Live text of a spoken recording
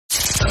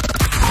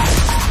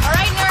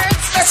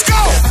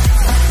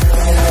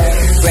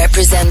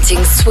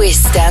presenting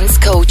Swiss dance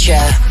culture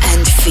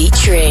and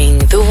featuring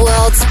the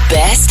world's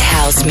best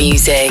house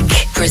music,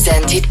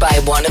 presented by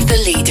one of the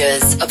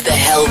leaders of the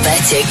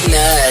Helvetic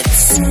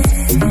Nerds.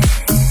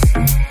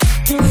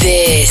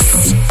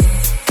 This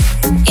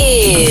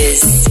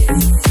is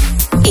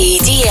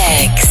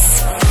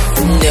EDX.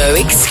 No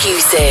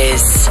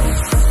excuses.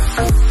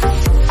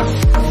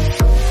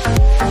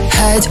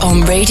 Heard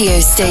on radio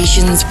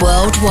stations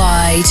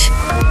worldwide.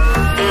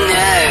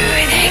 No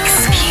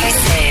excuses.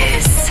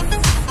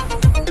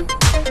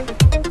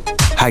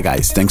 Hi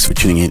guys, thanks for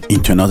tuning in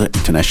into another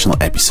international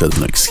episode of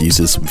No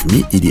Excuses with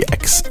me,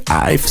 EDX.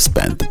 I've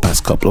spent the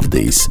past couple of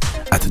days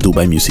at the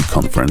Dubai Music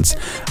Conference,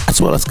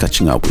 as well as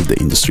catching up with the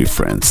industry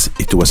friends.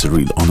 It was a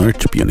real honor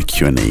to be on a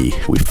Q&A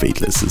with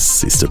Faithless's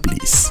Sister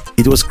Bliss.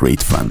 It was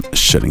great fun,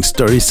 sharing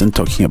stories and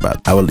talking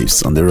about our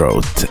lives on the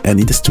road and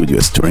in the studio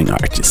as touring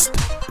artists.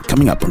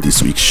 Coming up on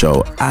this week's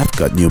show, I've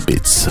got new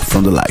bits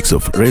from the likes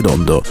of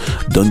Redondo,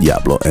 Don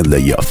Diablo and Le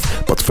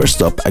Yoff. But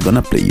first up, I'm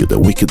gonna play you the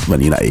Wicked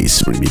Vanilla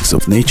Ace remix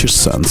of Nature's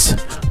Sons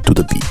to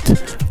the beat,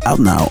 out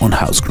now on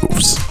House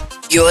Grooves.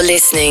 You're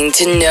listening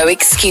to No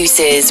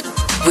Excuses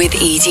with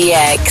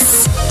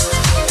EDX.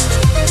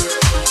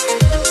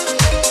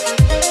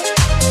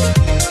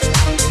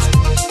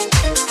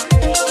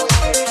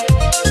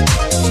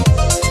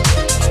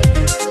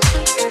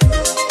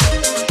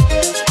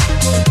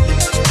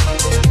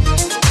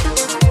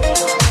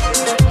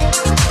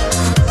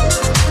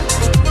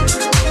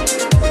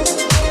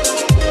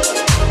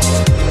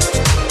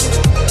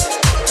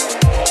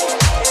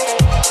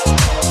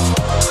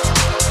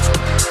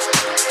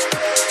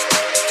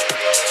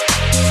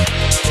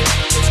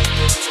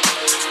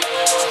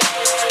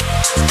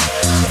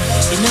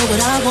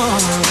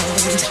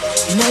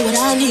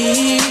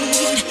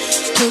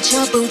 Put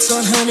your boots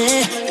on,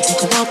 honey, and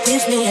take a walk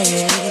with me.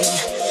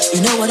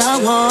 You know what I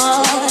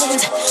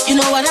want, you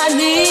know what I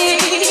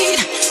need.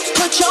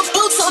 Put your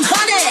boots on,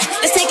 honey.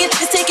 Let's take it,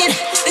 let's take it,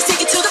 let's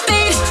take it to the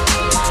beat.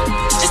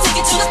 Just take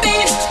it to the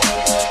beat.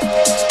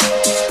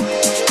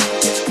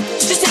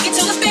 Just take it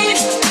to the beat.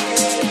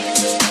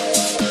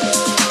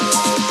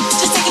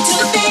 Just take it to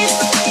the beat.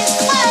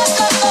 Oh,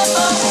 oh, oh,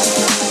 oh.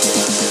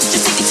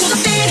 Just take it to the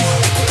beat.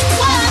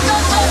 Oh,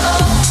 oh, oh,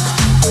 oh.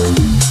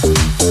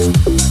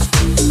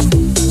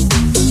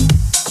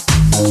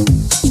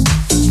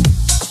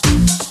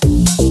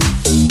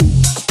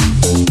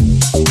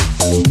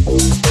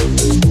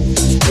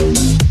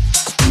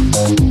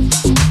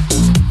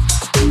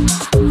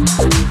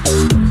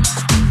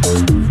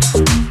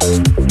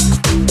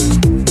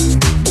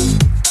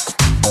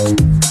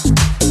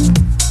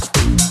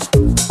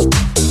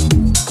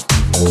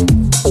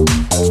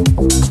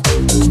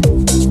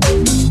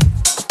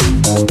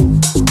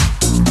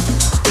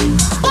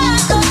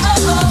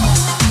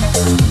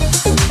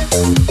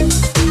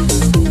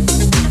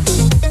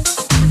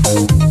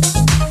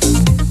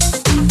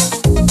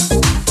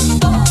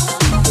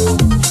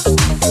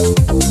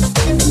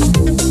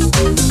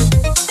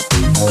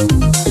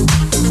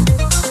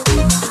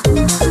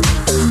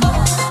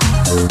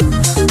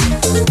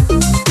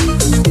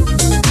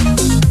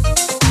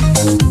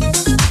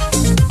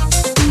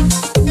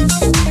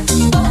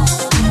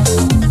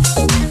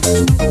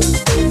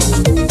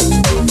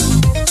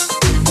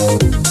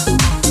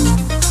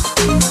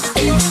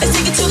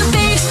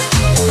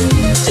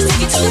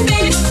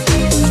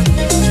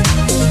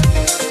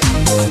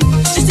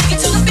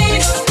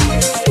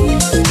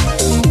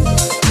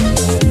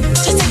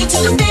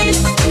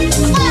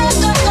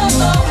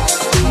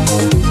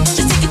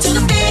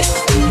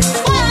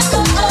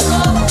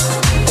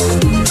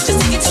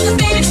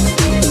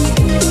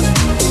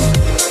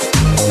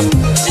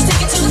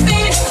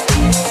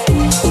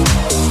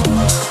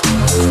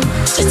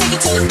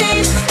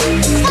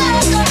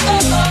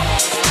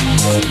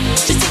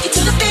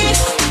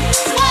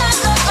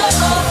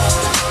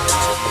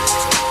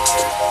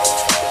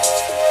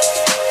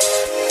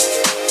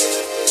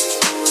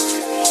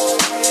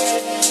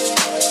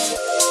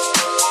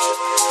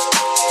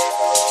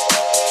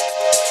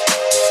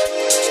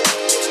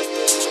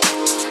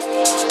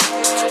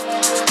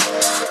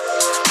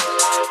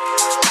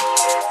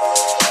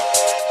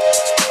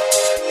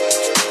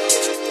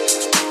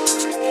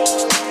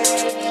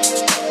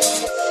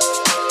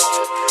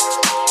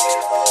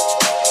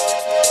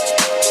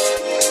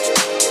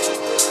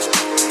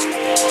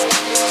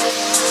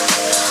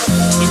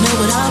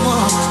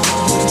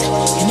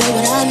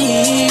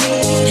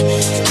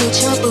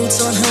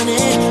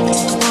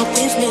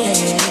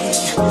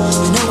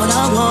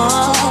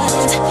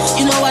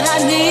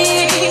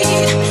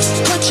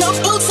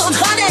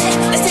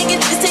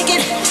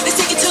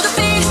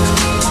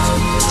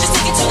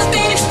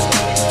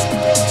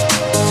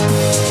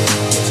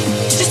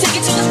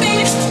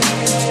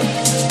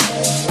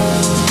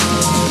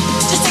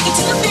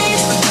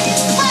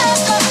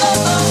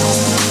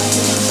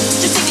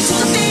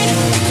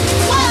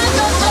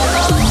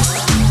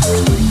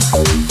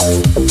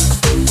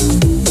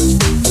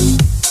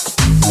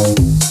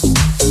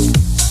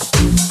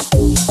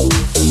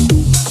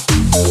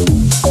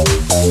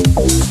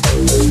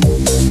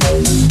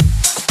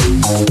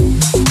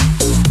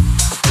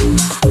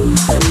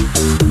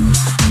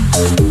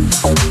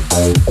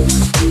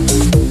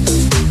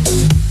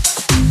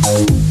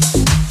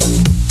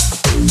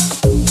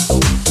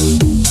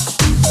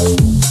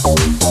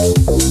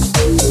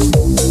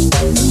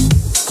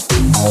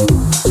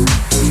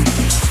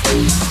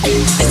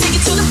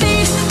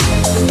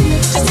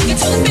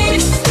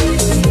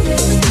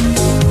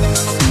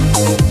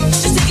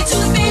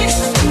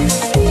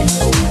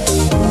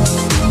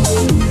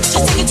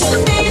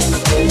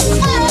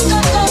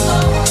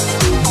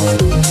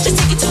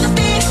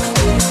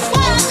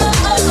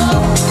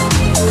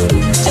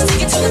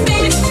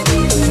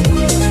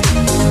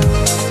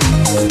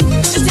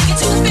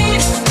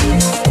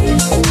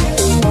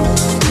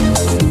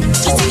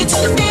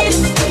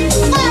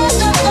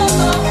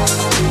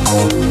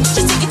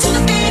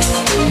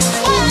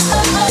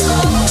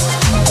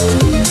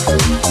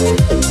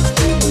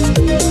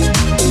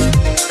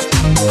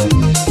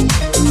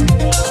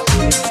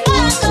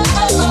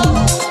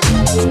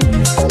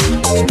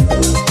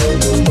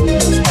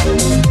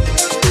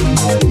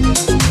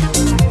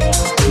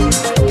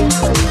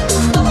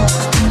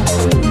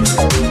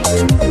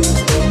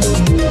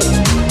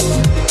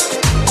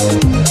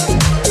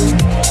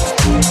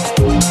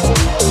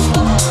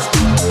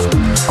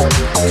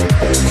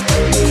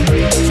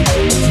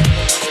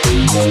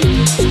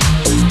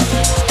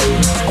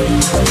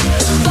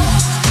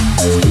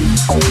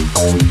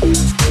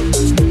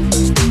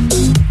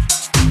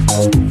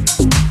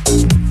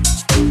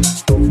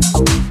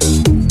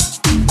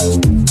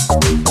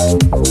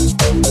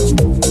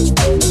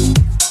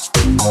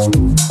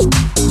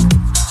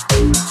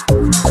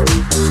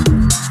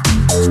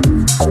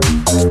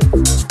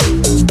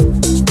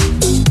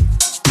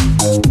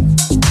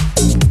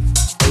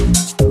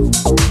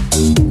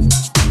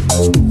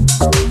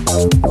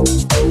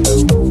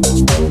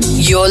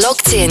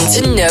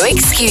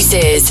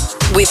 Xcuses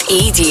with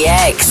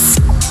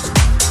EDX.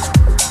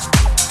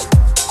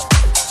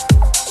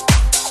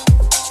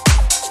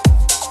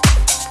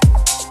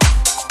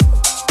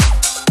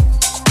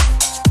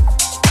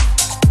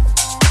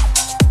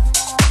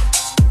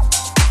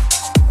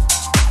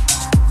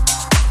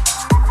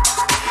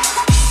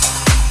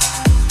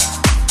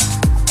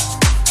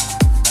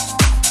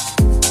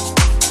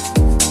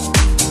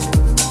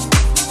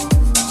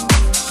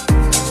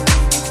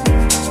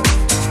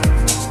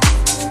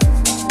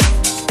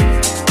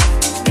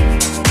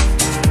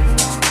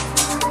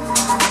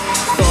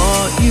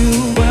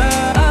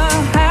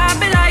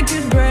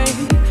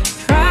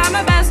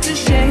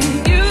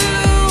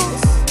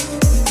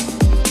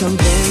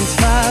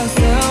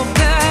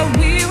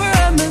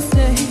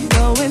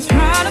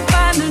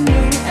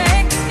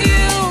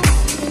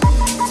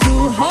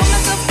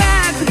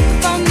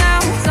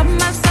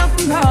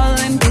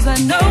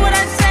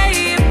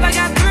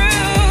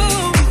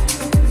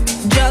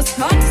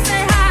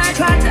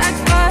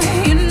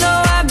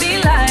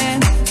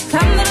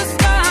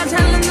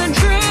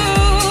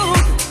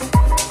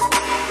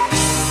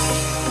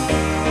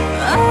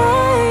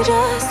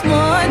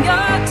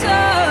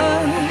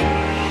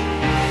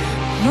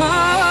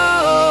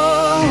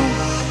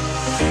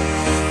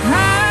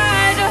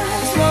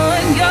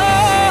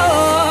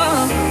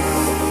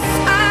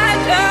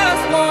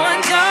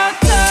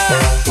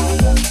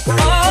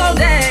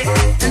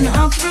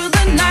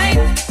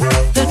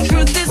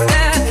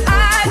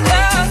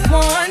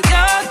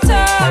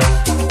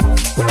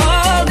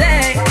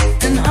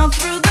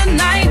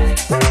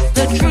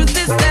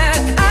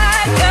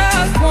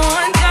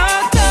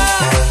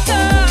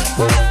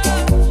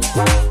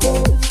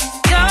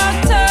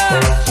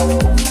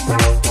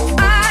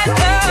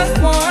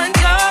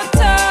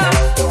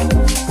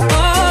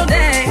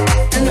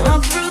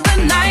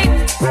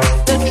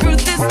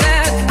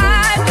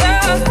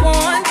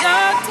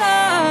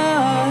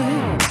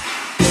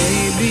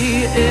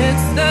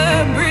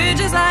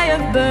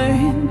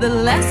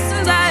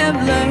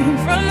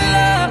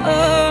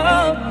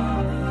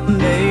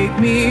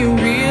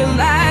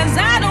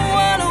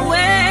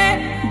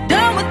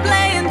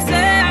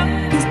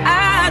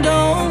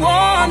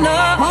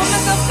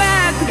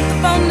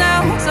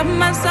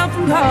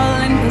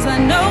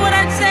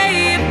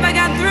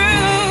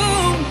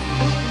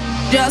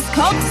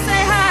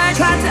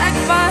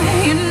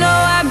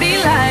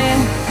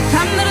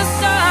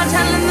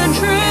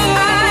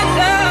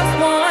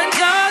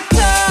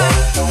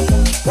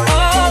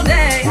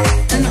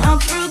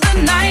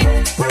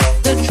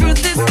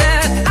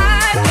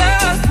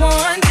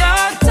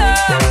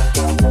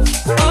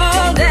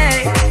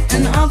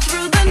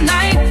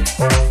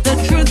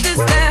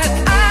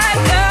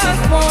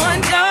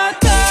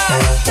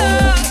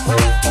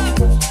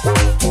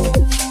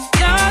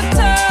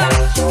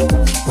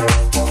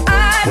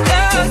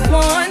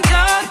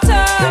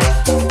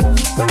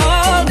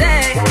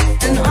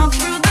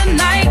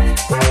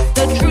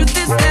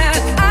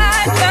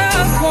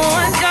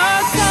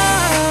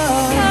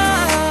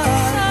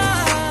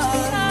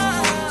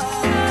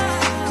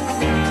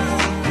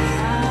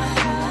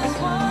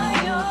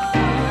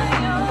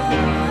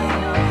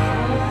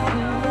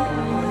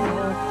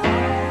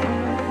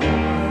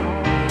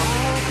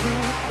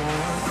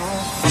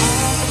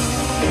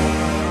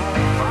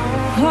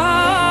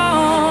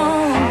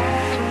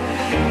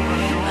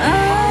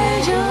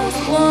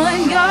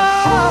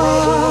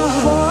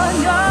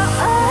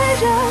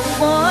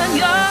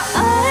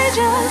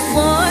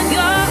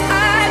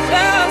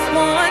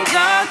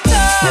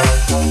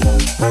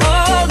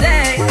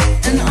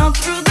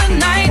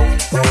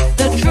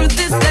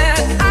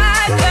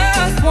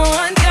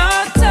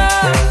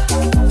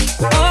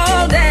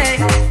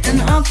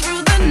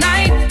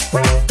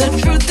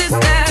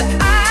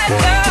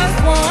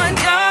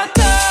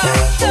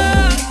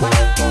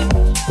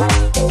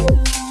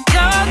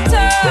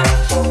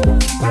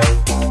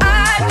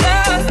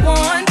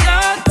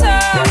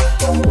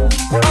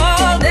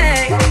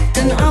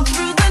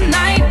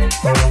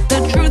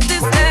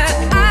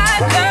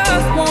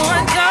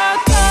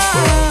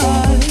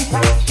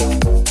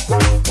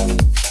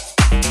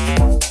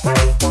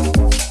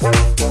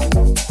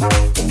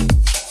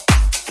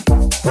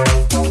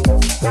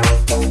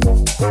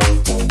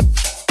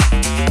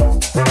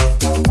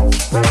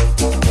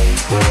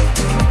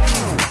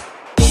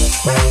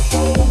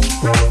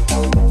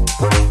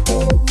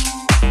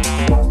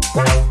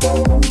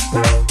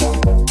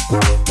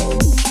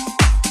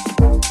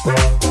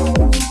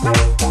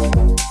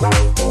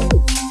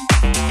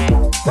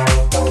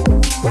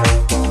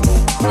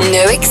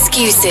 No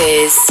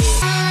excuses.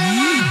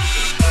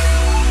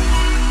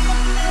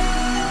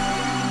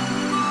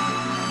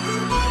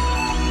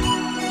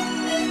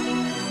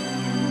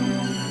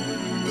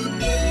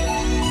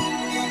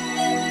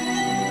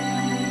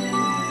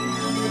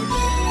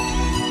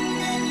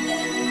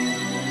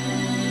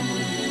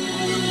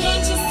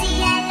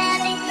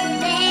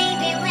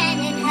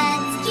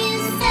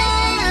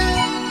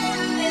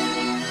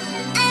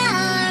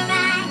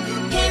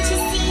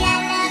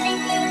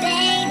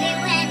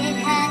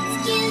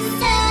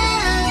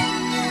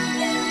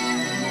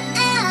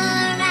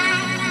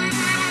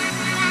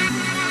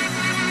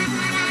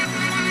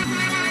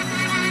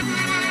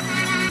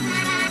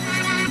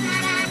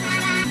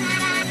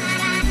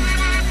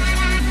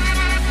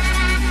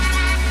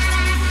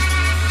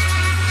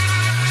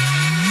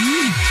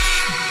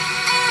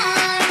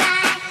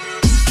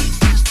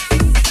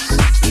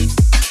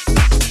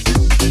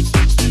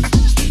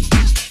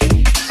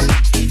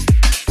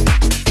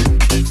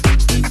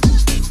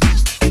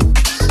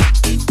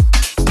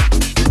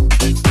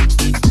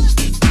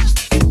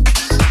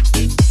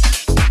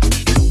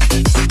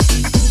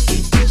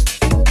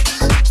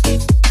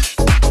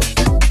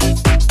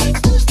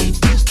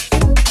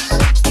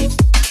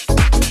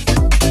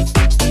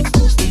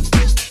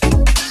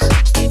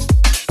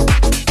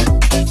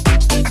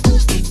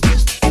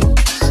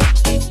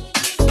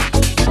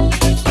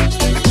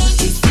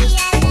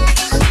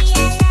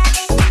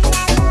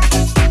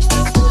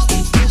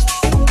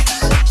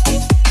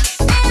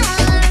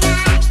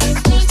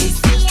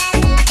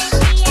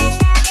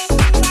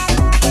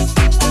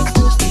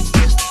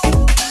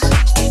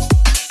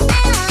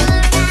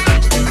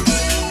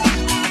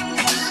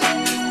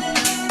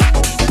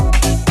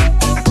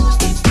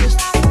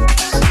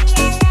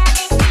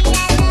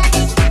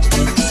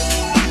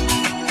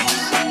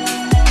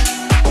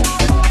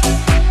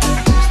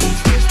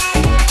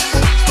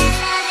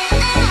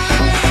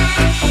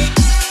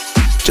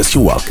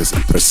 Matthew Walker's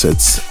and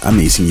Perset's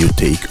amazing new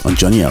take on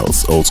Johnny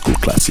L's old school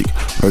classic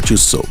Hurt You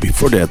So.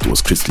 Before that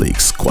was Chris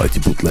Lake's quality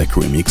bootleg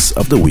remix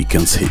of The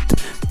Weeknd's hit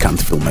Can't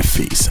Feel My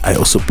Face. I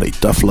also played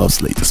Tough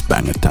Love's latest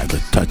banger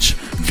titled Touch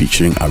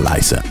featuring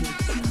Eliza.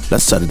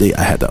 Last Saturday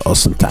I had an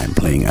awesome time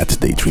playing at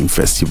Daydream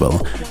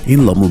Festival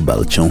in Lommel,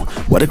 Belgium.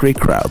 What a great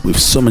crowd with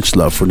so much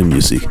love for the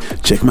music.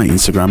 Check my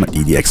Instagram at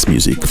EDX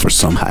Music for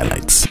some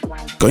highlights.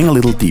 Going a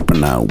little deeper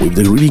now with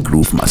the really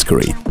groove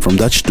Masquerade from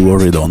Dutch duo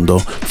Redondo,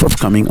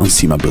 forthcoming on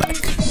Cima Black.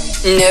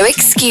 No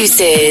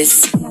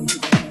excuses.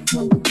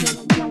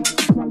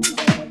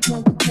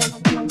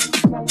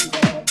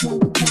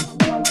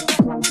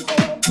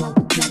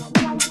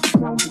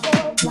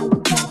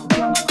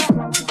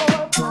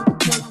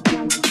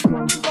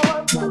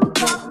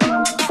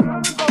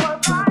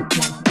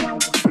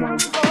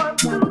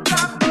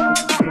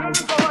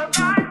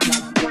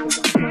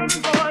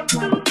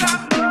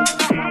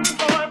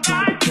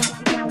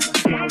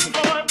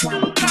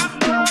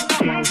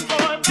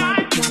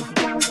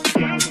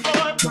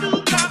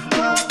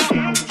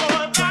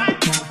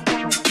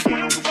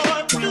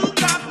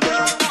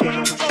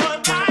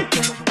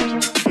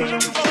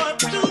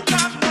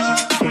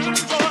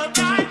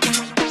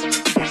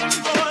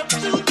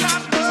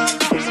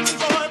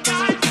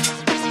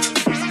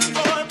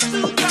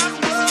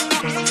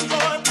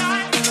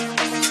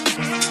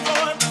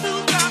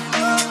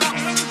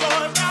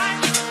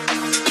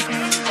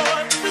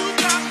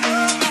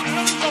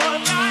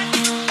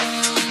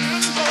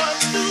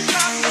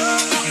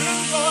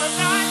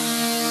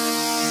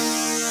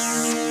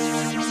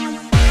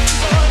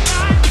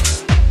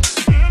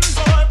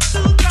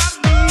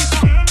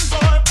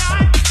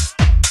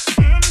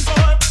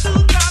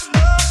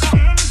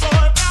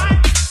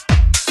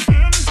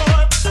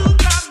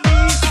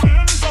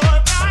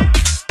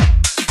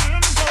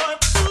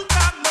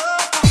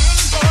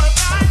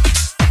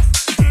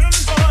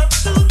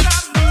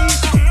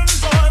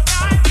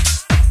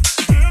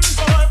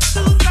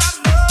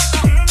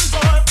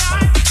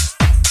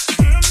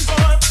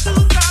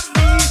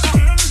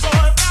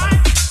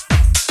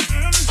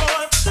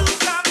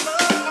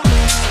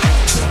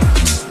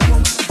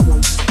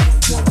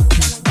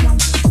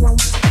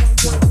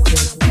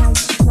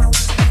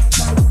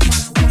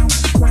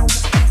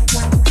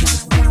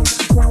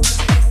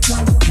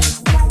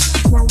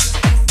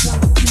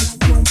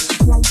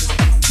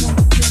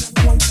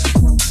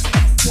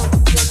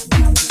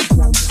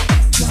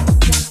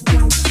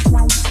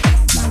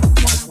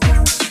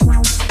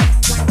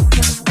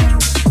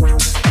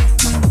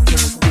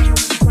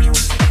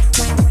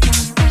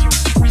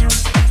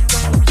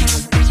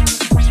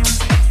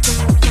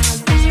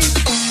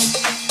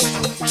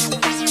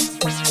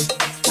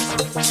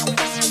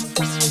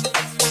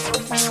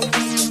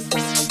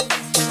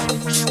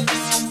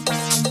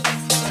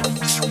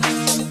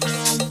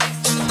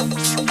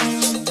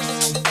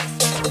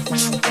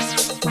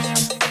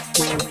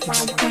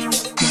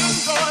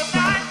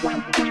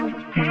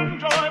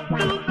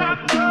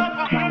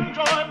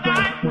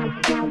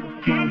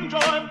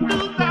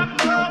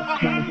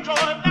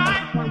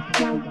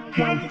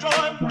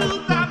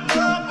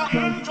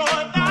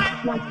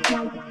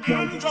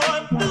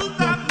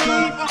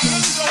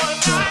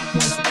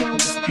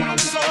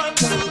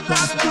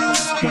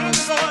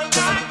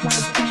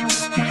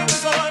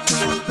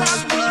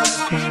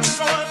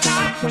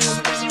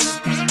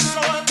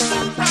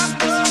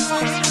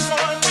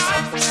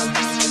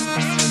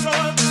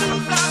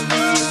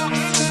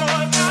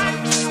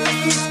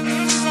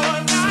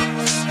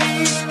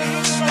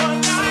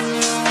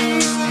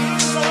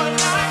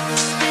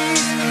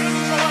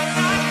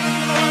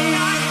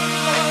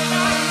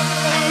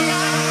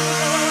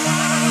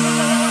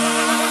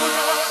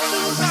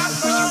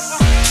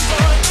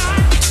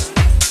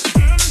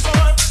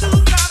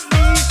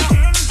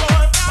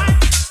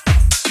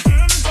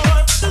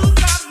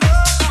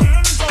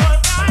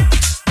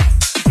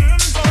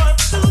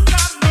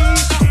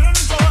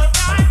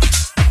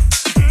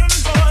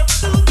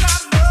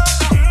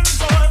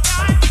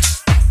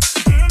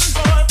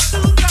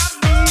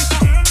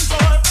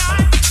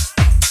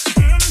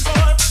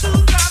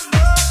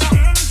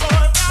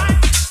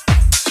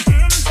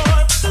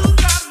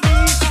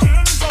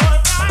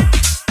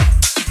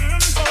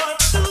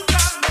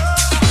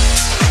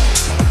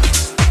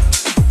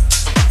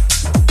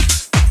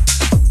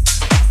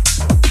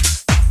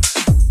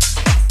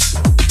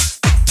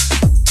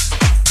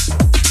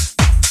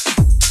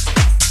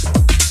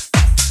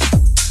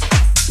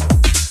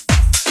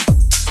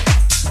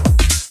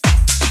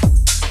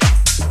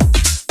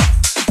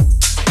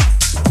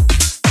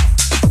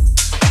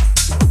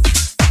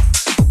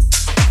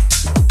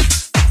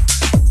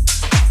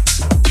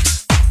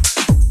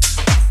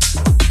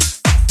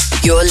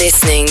 You're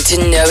listening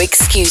to No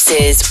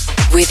Excuses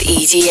with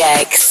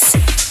EDX.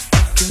 I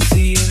can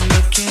see you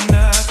looking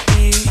at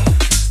me,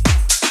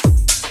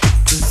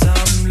 'cause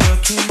I'm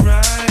looking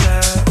right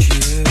at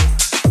you.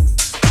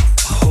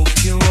 I hope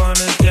you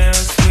wanna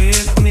dance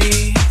with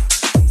me,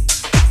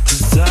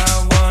 'cause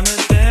I wanna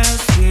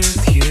dance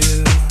with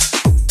you.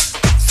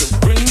 So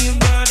bring your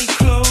body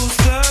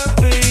closer,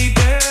 baby.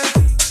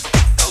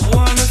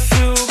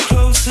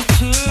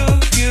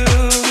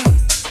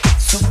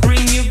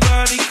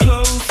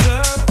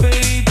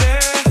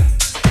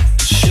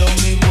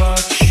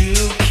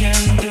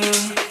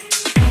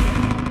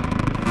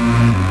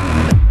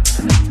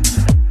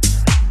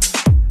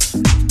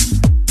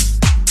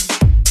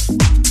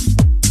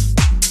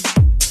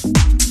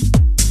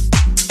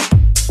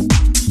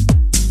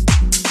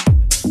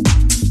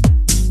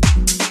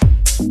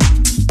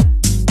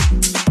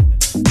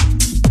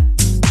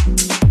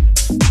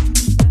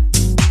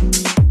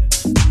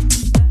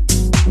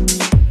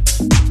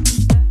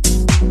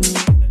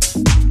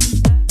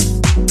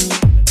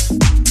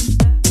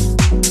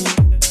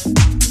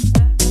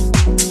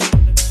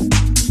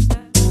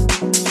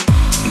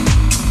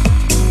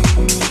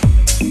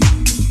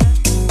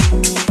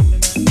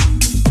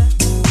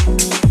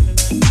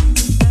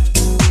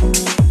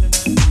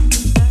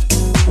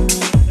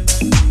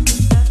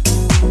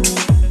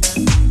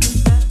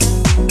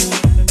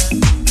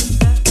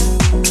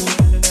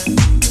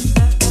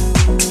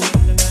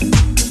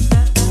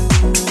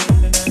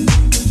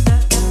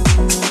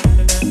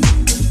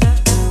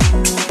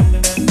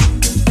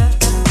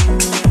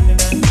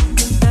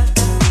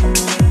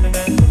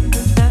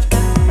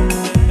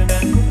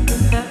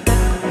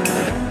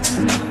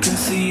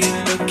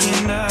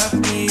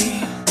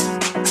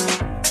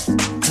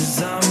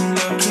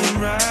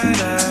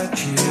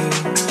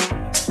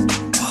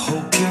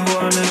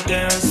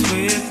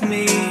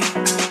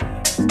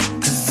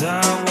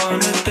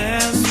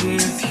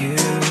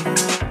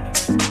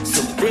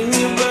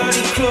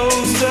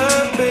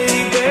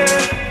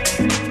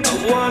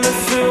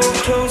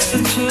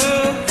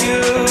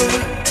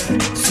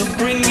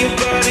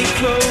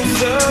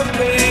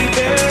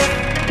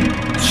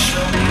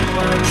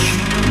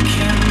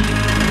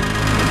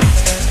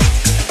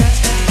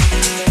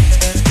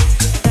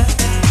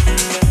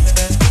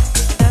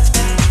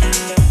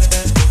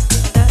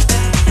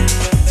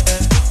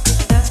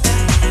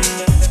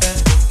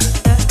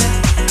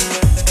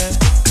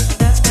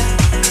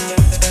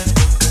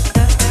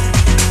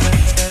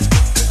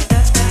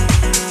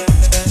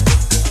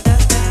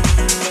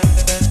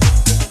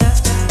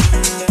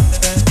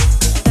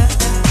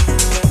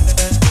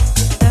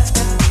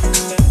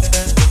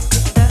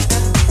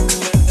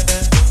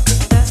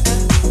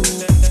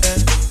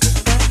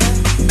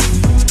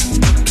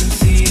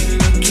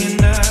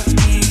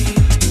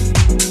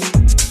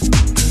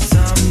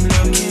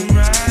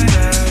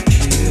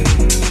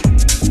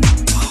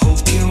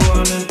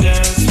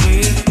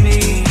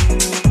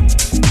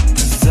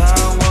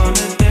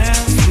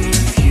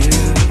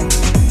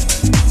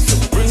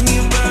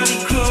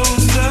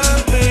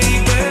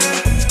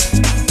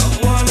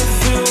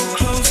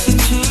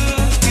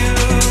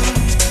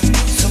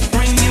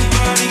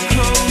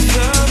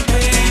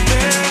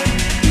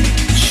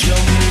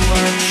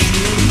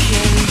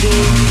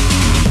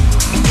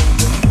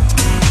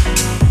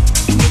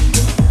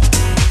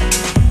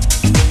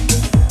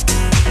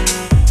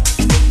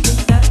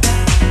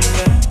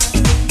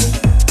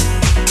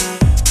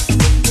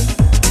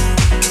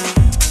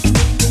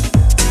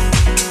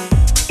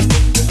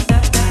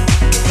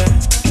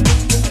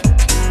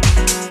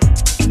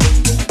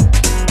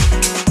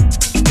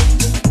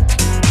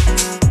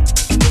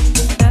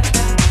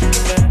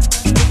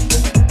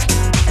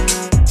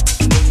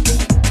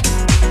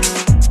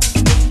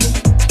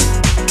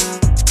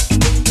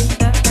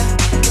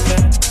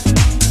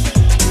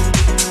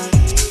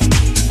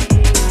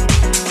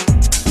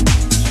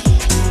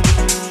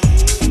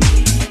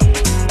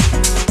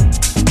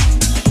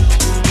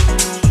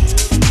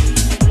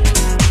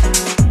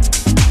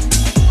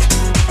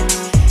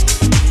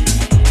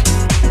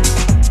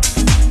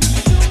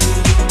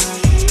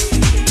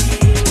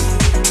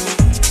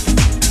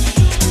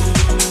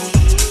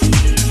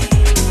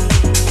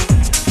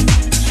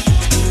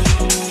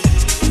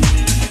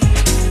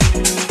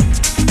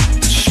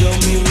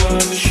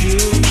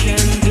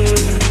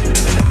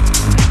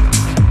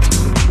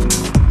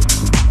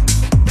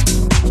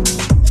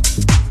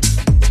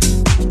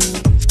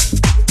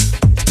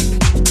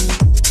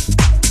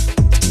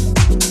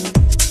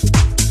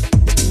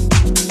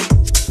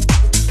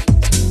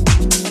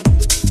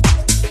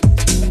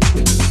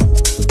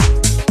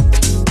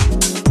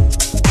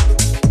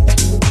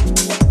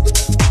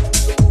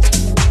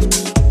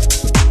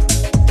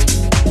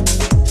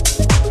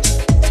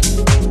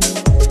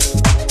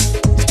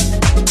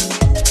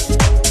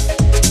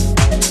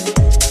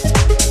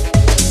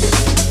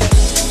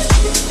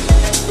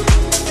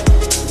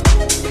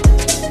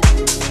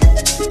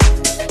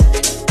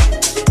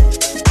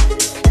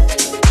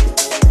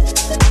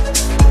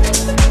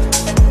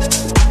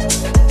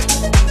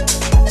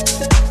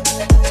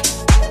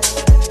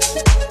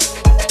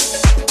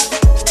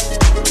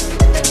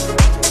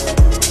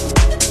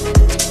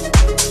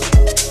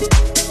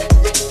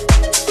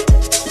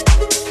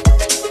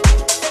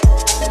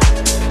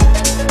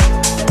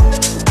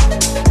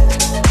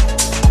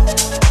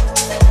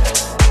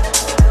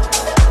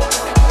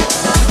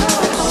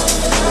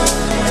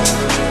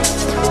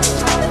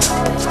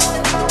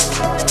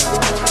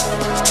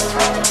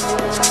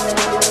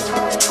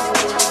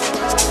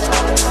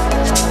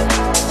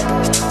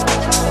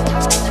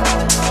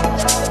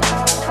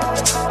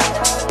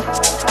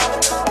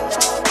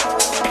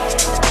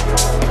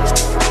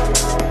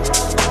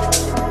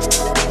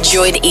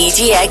 join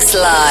EDX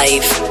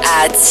live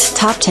at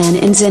Top 10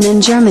 in Zin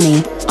in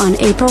Germany on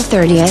April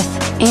 30th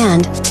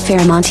and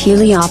Fairmont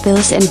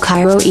Heliopolis in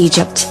Cairo,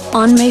 Egypt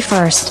on May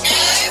 1st.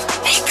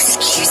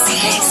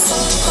 Xcuses.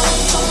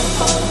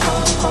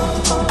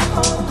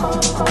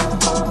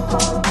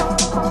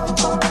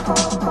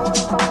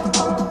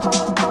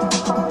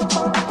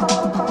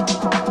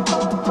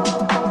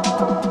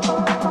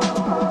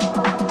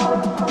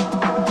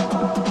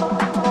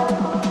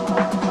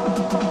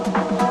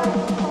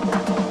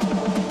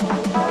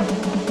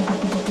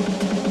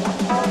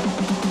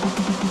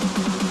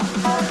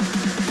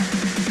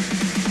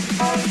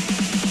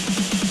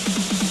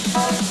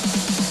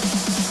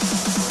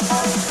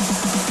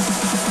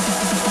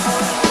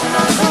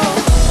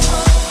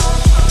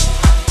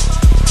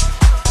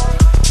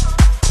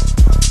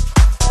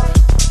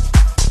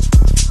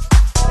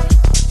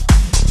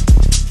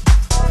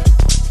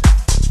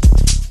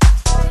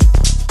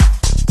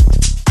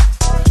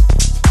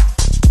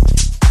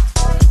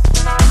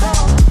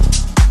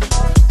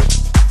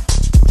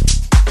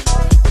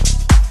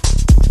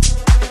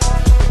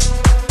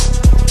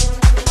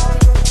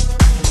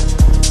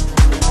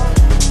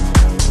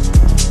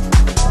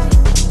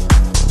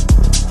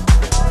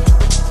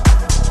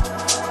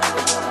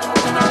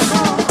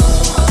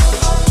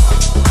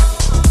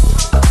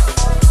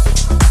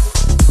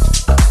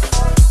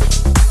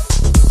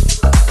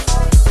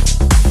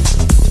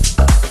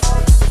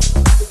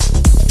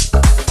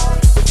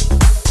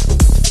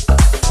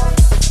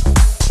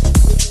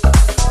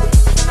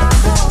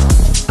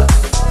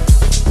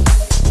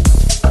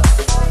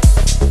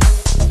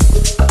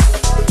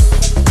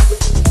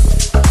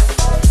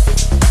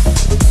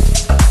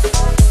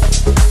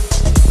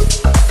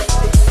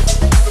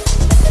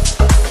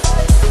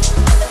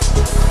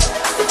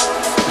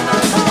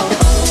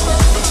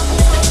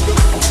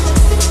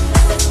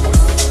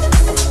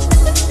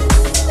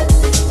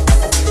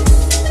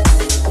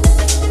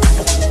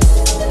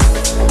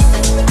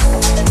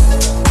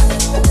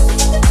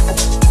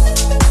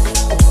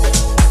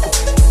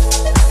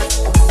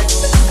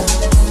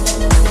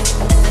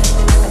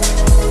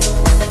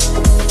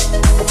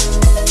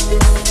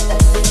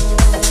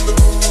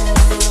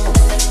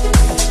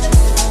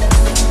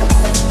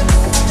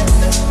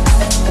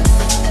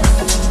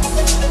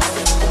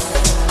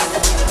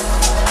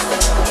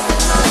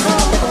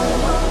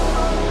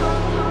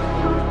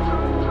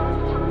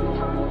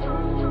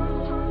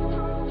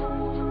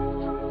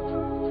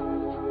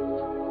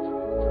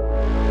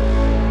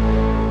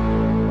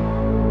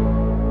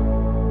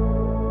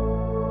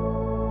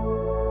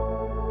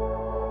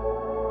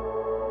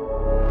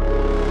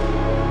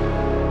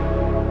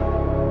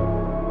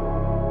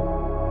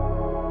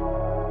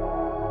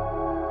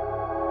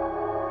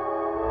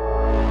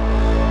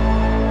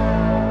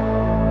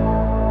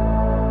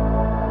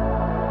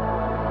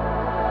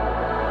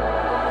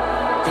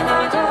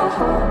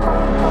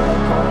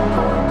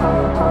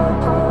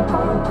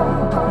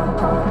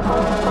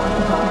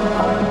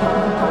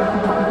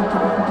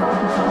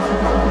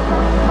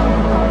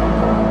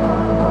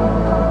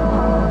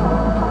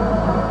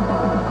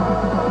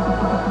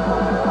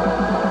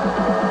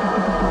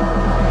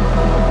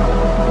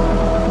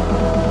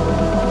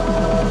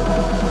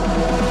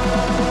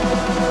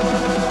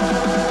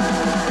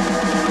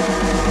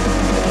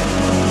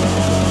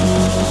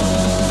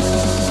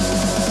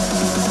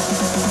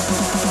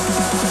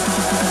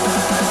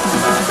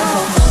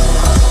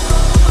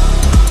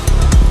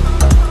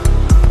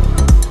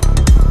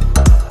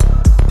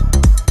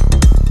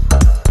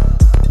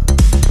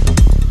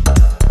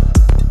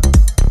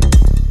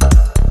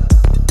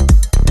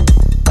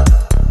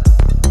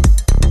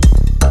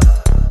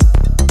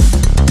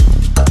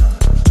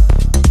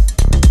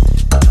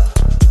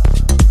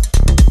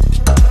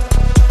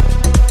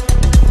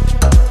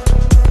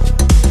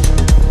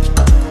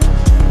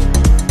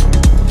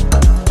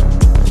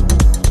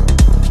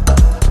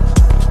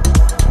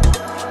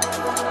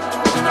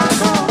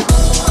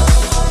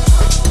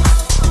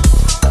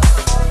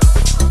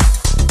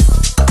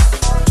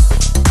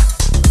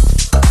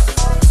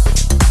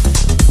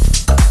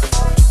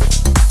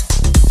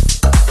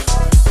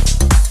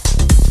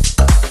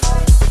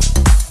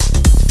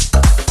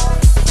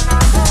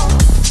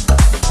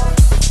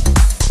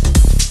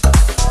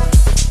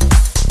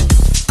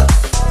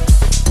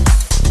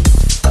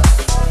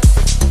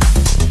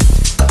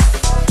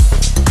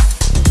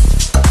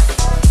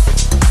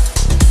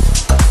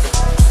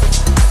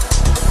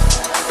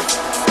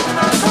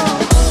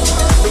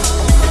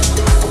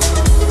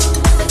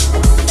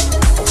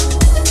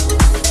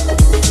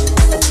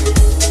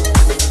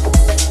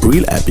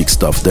 Real epic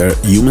stuff there,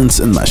 Humans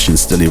and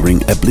Machines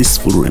delivering a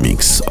blissful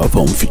remix of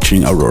Home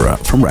featuring Aurora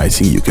from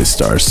rising UK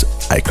stars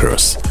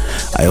Icarus.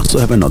 I also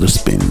have another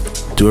spin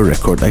to a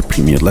record I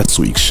premiered last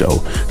week's show,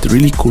 the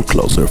really cool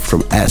Closer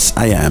from As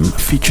I Am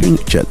featuring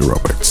Jed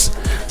Roberts.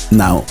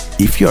 Now,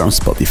 if you're on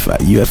Spotify,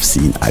 you have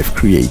seen I've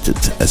created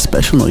a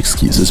special No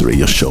Excuses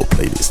radio show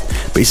playlist.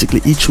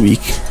 Basically, each week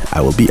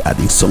I will be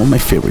adding some of my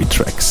favorite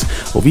tracks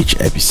of each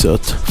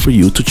episode for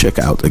you to check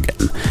out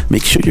again.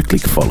 Make sure you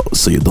click follow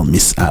so you don't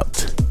miss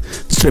out.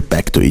 Straight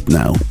back to it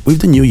now with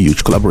the new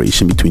huge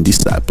collaboration between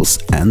Disciples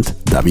and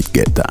David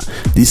Guetta.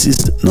 This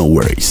is No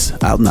Worries,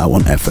 out now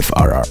on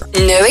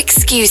FFRR. No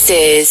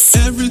Excuses.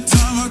 Every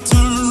time I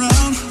turn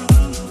around,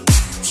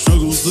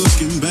 struggles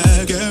looking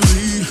back at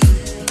me.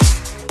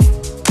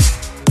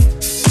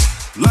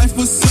 Life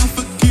was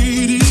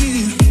suffocating,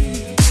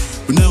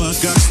 but now I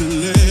got to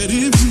let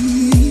it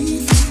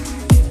breathe.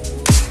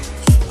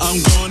 I'm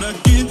gonna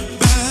get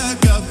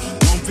back up,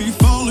 won't be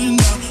falling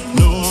down,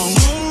 no I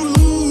won't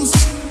lose.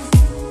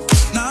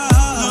 Nah,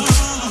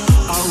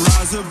 I'll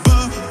rise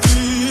above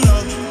it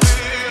up.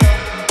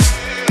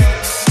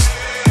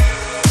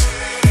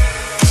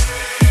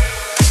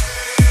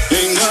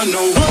 Ain't got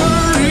no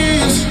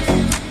worries,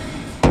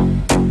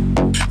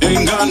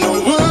 ain't got no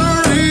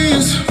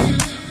worries.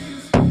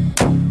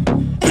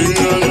 Ain't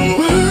got no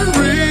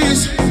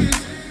worries.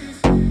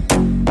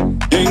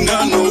 Ain't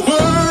got no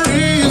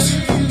worries.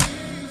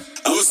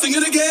 I'ma sing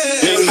it again.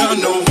 Ain't got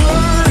no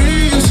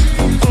worries.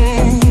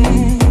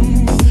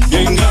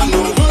 Ain't got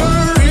no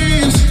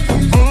worries.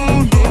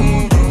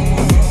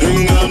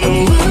 Ain't got no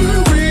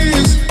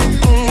worries.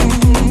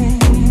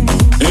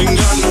 Ain't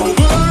got no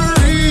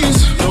worries.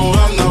 No,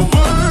 I'm not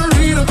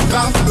worried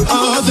about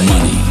other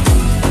money,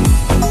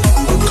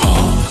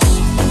 cars,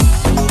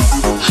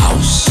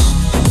 house.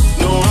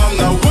 No, I'm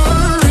not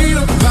worried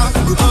about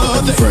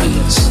other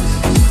friends,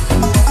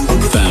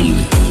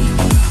 family,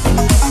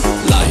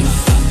 life.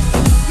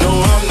 No,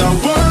 I'm not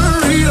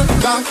worried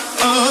about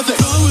other.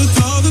 Done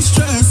with all the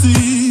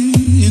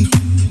stressing,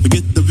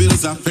 forget the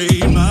bills, I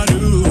paid my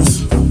dues.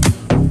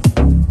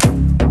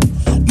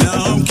 Now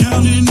I'm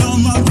counting on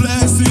my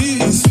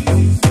blessings.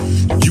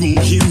 You won't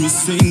hear me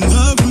sing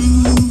the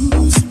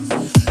blues.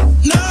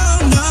 No,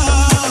 no,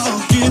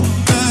 get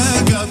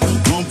back up,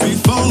 won't be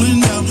falling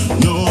down.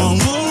 No, I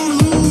won't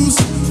lose.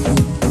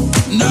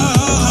 No,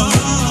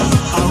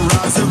 I'll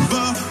rise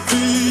above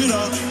it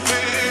up.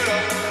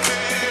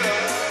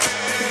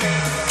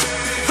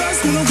 That's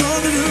what I'm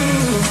gonna do.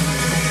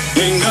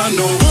 Ain't got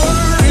no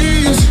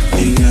worries.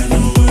 Ain't got no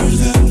worries,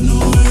 got no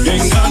worries.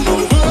 Ain't got no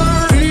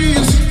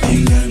worries.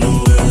 Ain't got no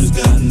worries,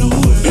 got no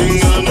worries. Ain't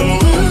got no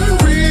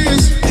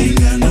worries. Ain't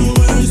got no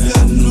worries,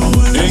 got no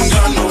worries. Ain't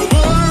got no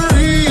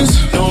worries.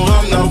 No,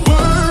 I'm not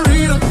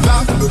worried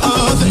about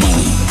other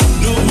money.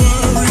 No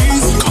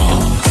worries.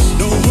 Cars.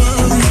 No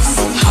worries.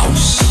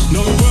 House.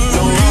 No worries.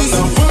 No, I'm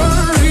not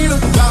worried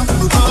about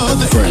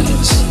other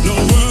friends. No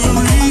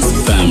worries.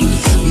 Family.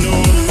 No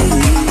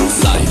worries.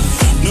 Life.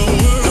 No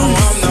worries. No,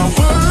 I'm not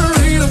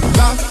worried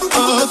about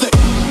other.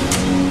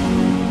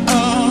 Oh,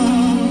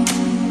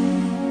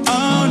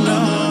 no,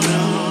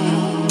 no.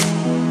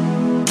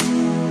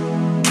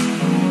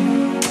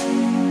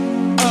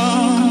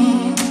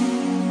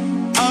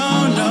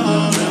 Oh, no,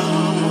 no.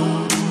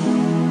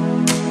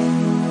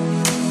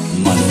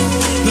 Money.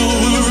 No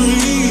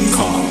worries.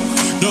 Car.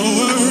 No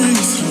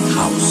worries.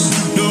 House.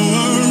 No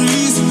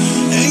worries.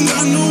 Ain't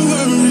got no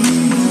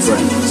worries.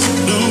 Friends.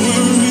 No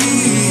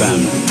worries.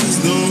 Family.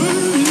 No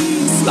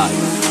worries.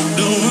 Life.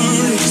 No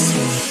worries.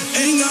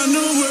 Ain't got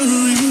no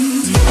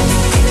worries.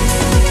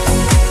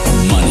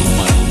 Money.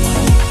 Money.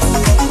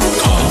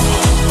 Car.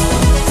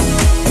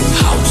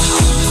 House.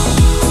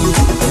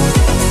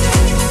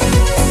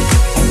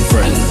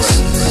 Friends.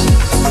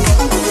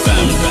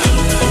 Family.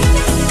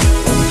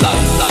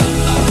 Life.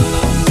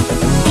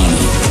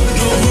 Money.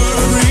 No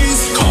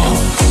worries. Car.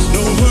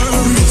 No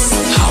worries.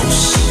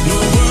 House. No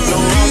worries. No,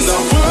 I'm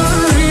not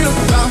worried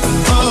about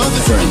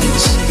other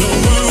friends. No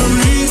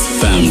worries.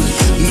 Family.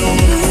 No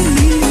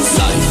worries.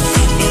 Life.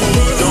 No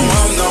worries. No,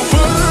 I'm not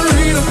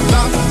worried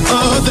about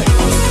other.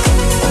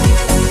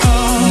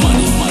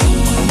 Money. Money.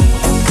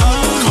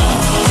 Car.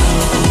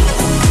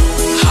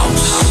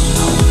 House.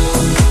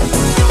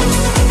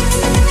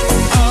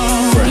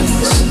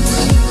 Friends.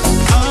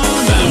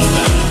 Family.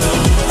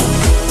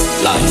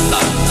 Life.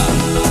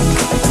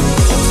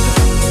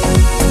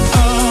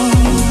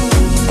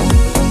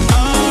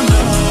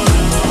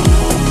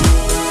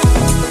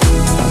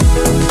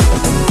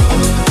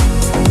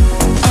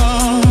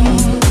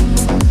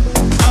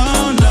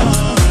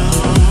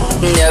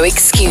 No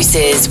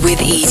Excuses with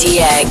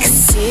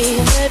EDX.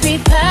 Every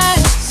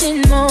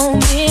passing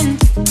moment,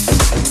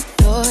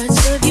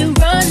 thoughts of you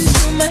run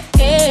through my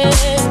head.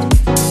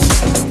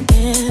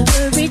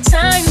 Every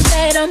time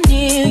that I'm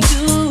near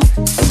you,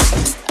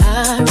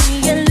 I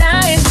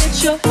realize that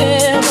you're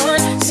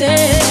heaven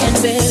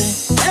sent, baby.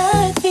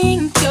 I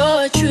think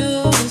you're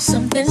true,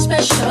 something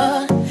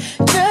special,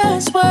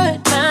 just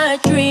what my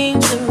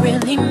dreams are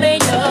really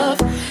made of.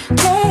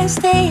 Let's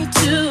stay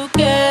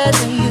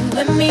together, you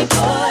and me,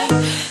 boy.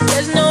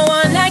 There's no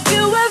one like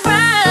you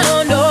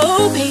around,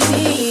 oh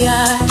baby.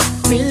 I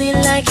really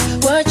like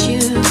what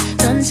you've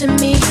done to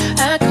me.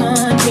 I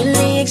can't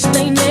really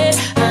explain it.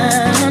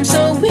 I'm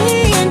so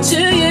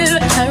into you.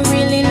 I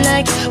really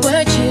like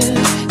what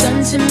you've done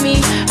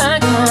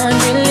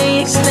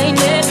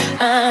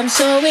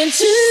so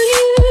into you.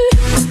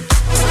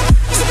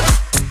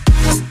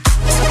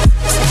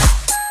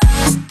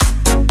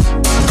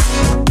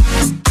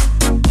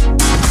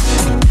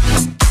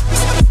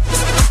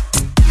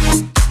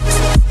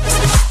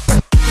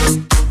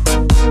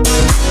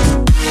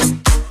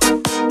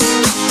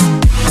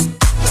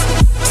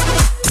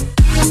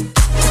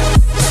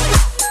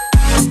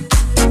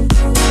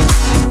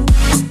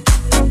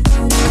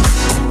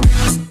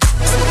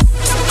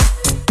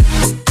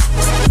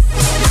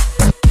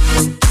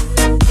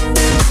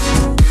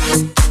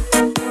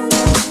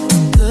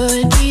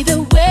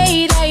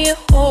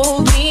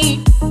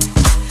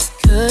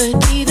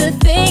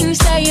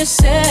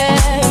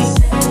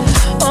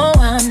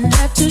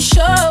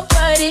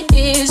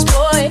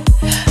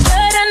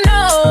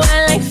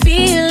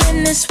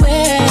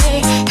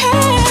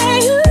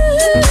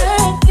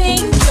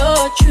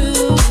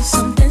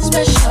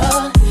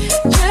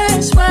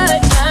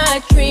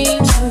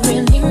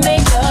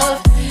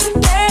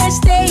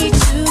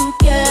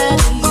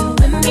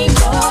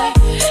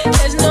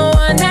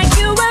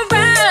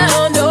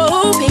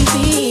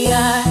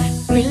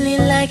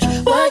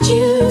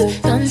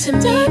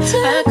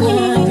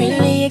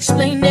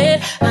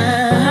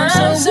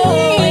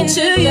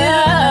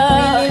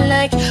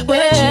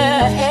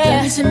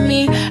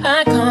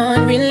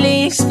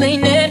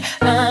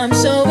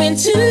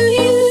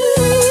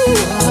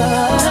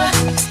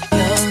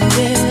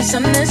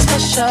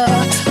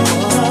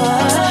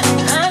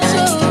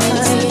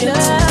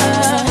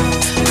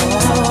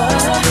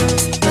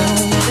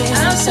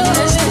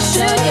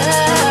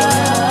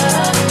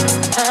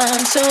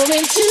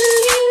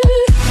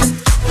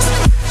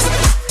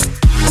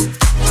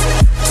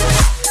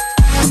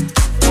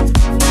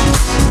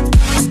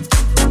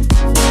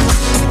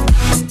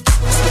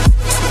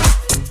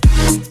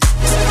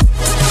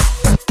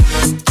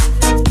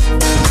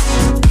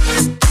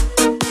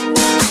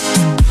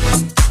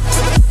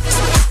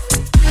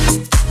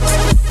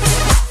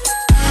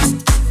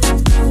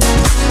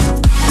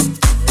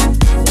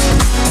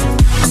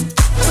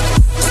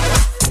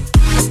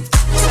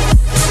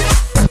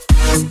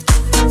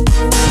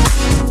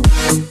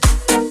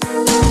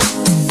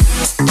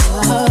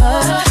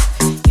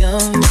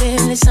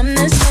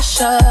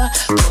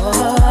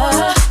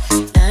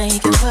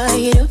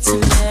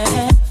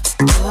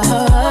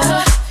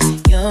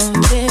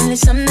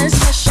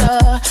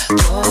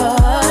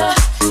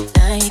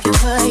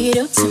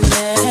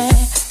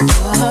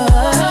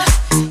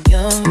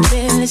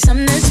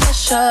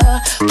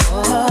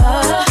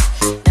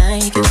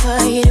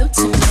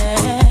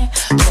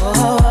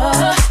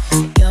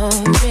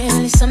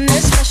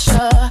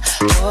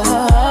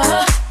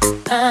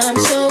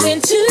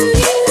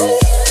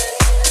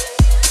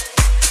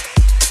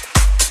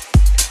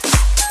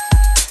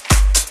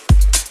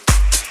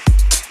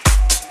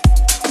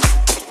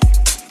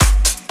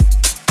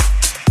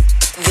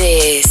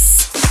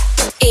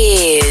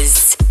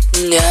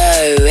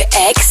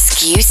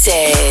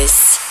 Xcuses.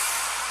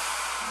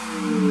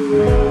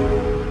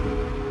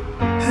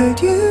 Heard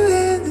you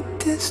in the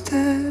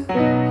distance,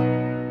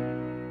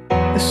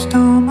 a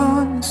storm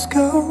on the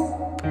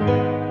scope.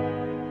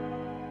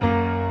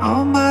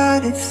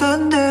 Almighty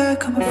thunder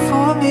coming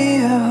for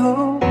me, I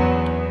hope.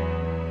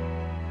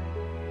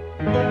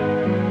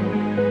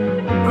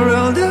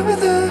 Rolled over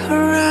the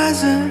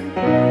horizon,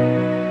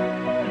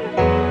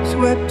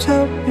 swept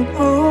up in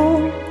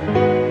hope.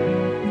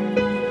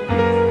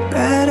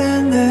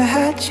 Batten the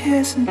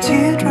hatches and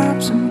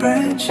teardrops and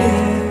branches.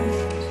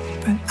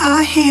 But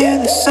I hear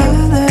the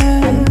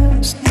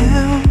silence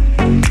now,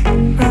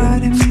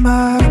 right in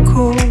my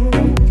core.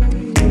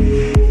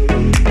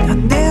 I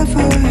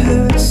never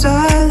heard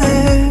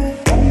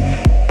silence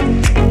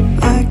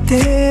like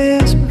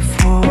this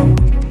before.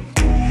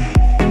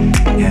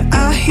 Yeah,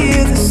 I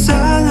hear the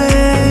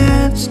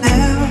silence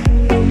now,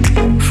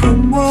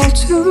 from wall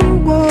to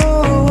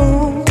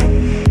wall.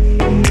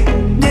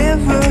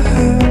 Never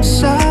heard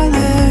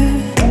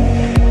silence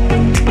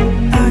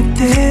like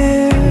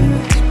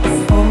this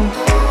before.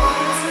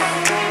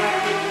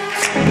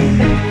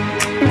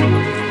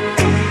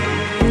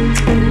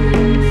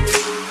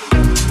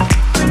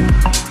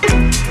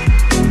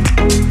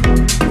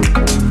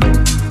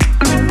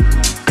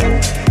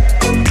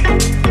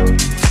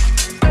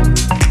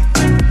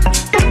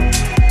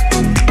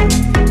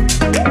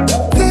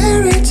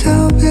 Very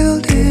tall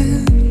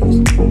buildings,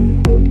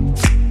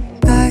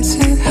 lights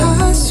at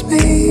high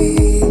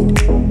speed,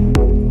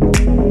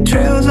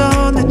 trails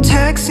on the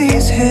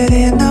taxis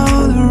heading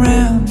all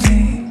around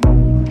me.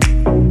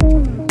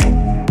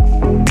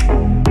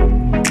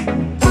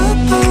 Up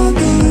on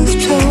the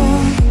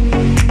rooftop,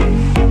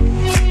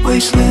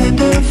 wasteland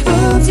of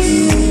a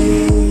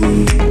view.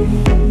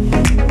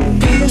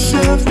 Pierce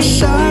of the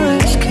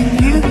sirens, can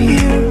you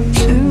hear 'em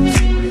too?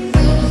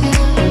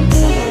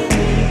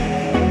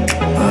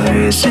 Or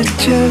is it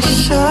just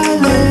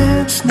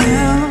silence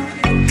now?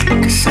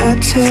 'Cause I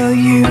tell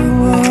you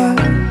what,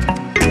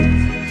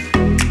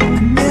 I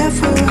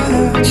never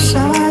heard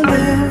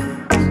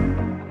silence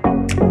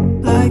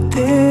like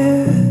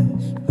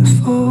this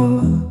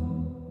before.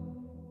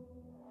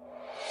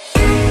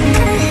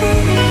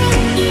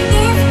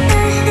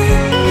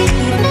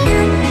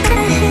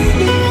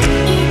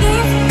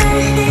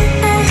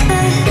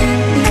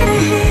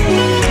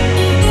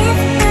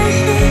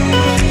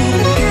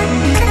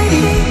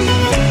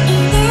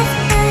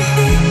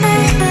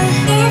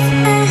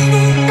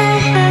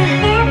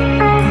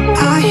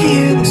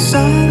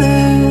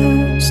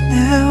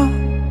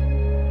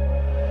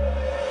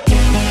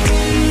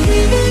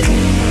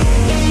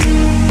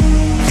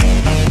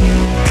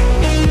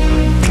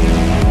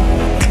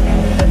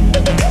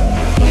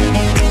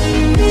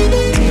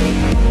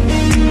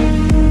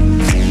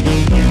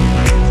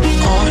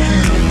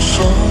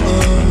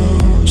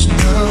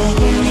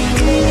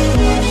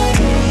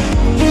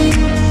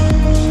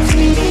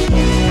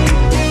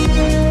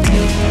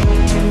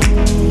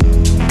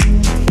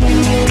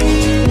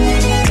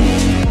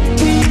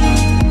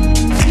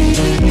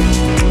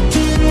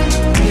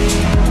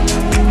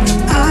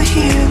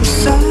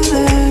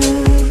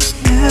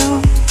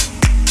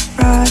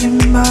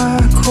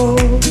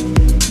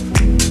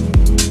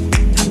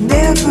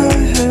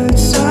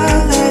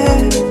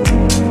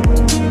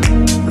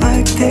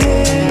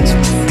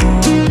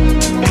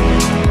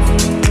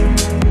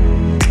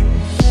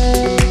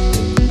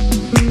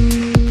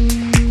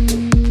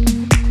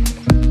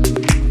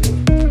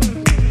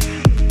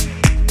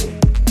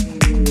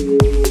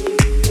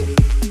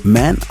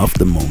 man of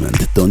the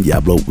moment, Don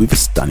Diablo, with a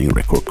stunning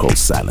record called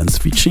Silence,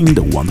 featuring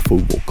the wonderful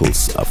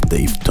vocals of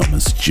Dave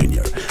Thomas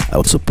Jr. I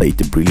also played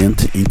the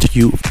brilliant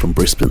interview from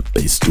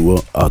Brisbane-based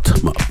duo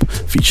Odd Mob,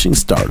 featuring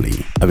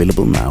Starly,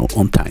 available now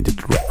on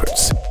Tainted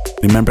Records.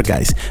 Remember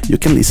guys, you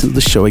can listen to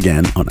the show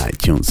again on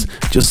iTunes.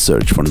 Just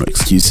search for No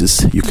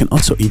Excuses. You can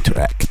also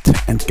interact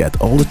and get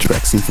all the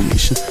tracks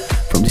information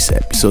from this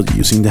episode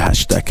using the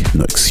hashtag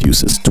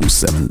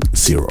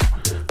NoExcuses270.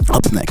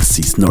 Up next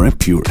is Nora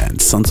Pure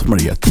and Sons of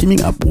Maria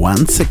teaming up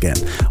once again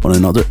on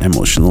another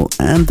emotional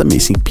and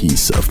amazing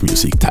piece of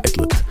music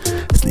titled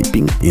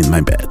Sleeping in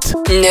My Bed.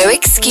 No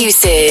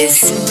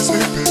Excuses.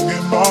 Sleeping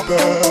in my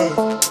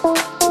bed.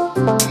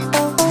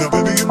 Now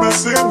baby you're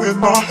messing with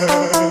my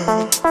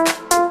head.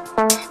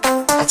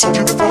 I told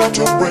you before,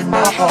 don't break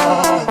my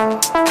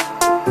heart.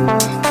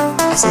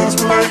 I said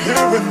it's late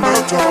here in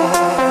the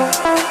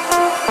dark.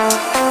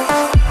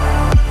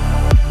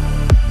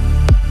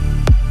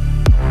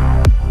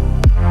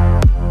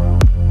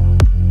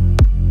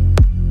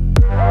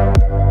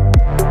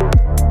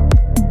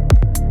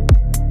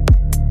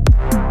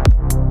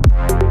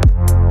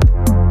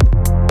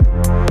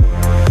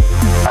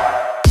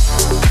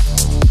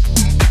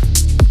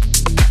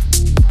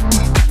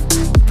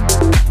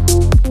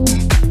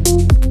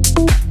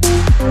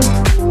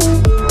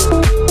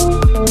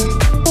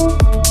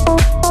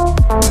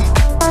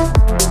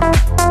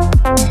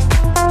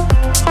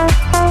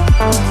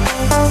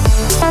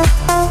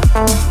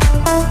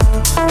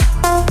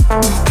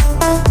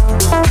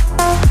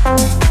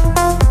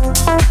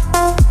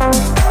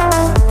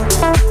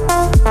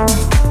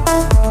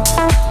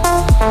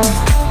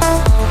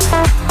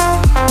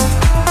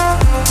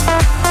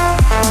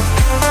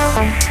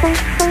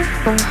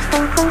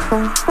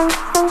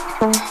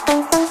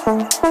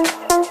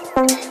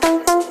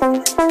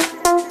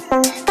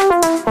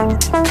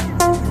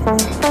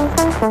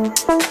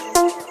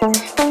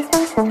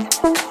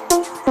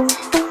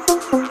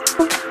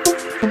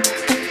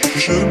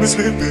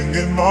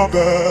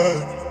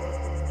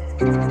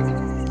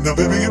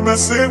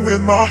 Messing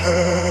with my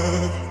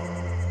head.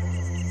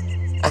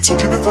 I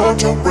told you before,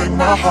 don't break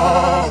my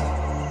heart.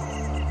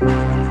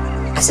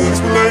 I said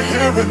it's late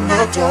here in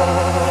the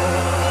dark.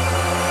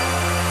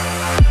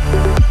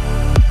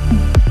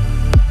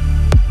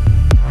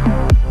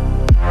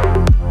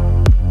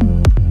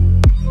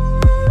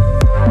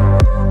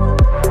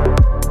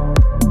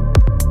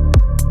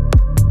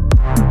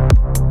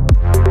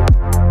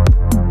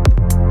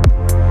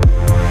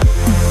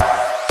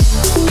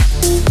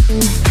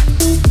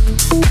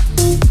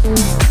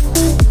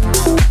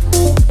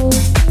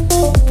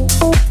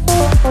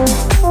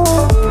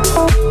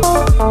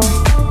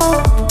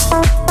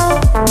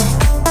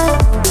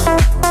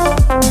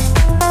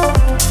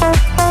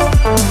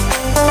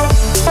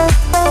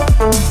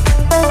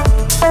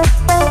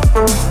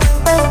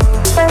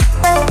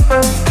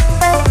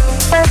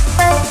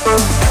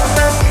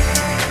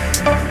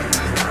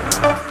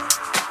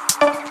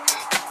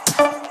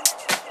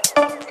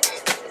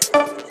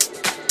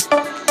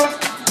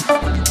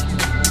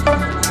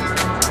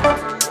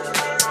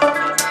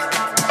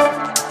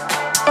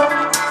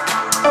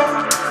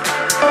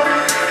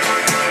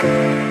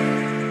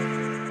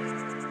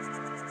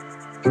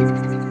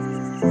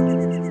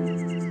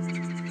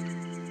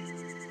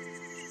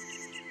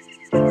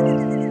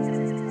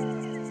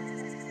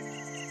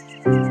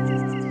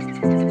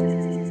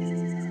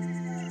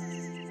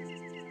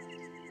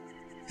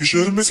 You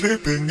shouldn't be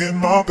sleeping in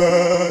my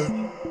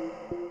bed.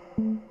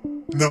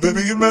 Now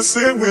baby you're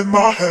messing with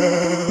my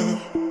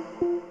head.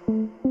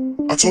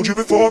 I told you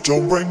before,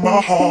 don't break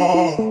my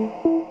heart.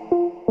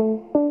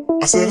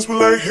 I said it's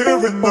late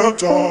here in the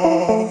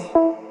dark.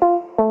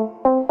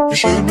 You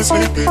shouldn't be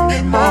sleeping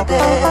in my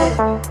bed.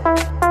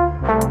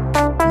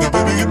 Now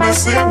baby you're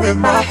messing with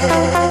my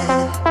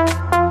head.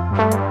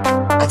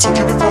 I told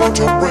you before,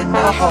 don't break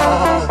my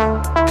heart.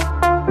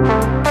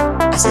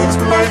 I said it's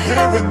late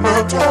here in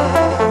the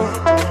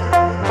dark.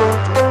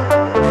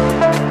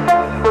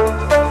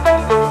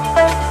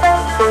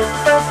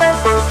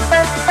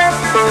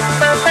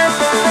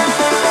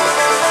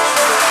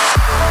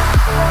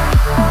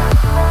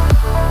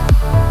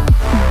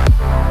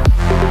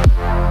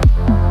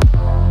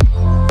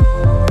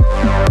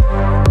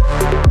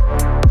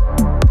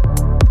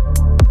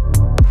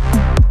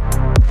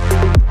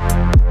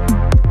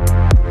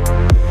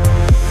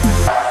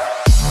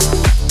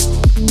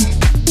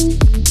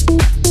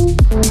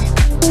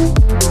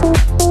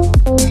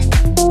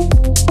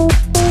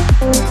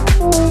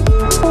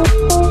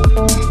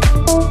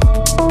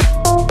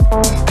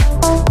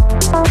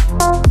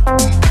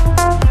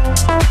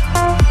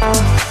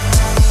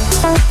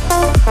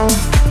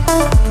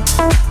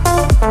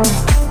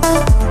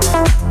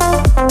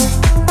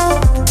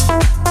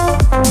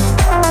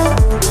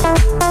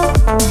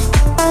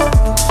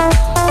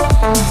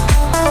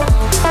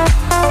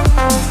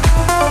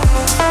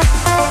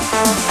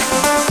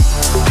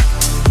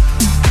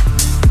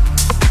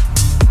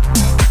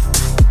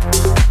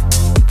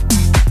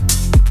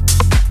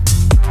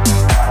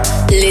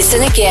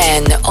 Listen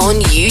again on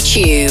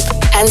YouTube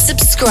and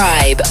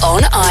subscribe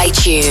on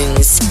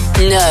iTunes.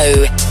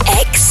 No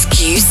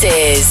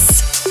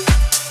excuses.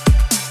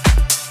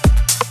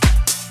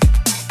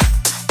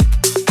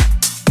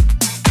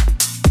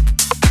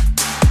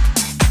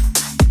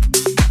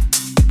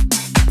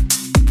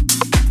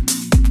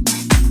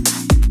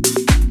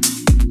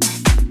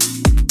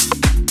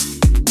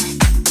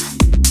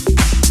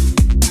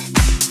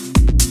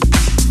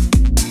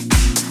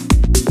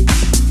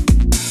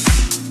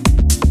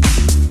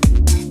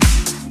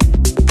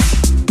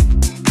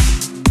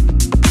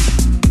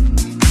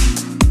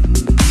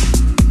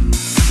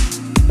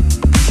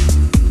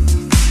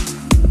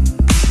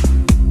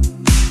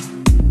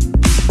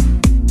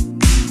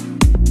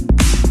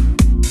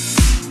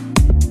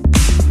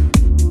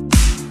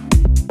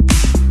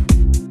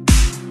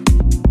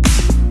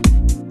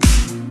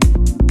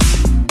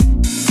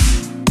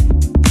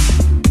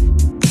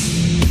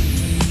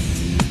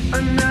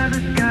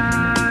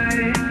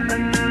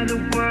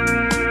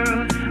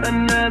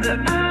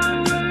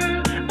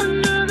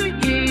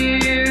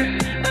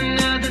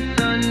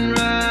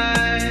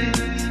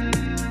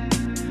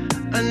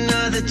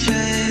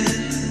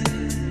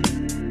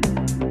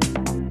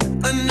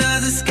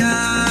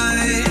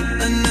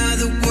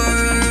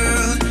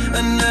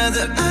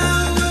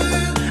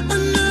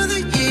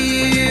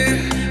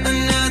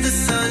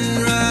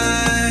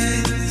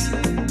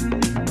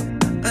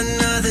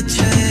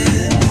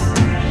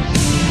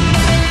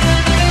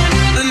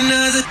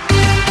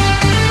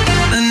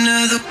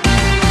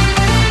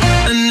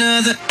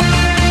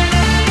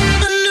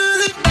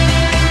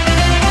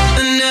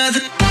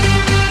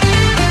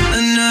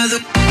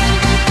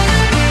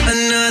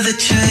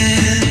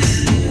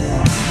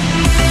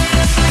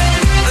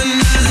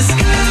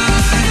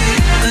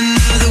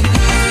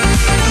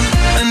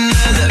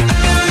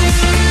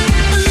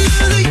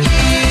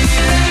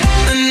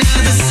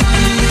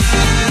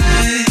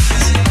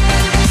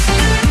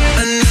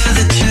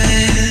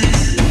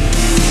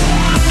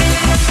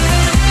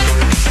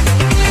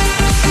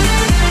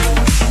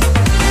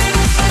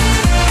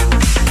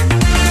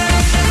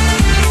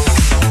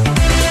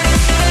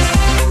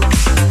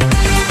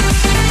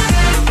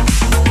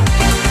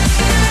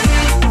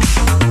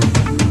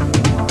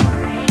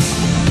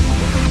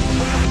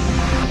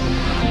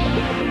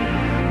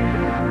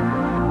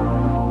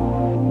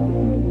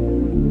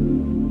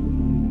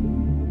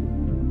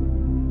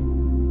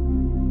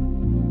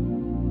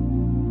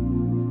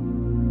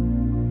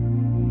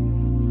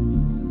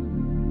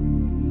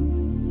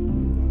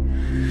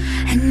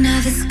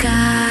 Another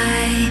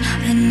sky,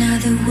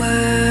 another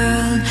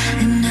world,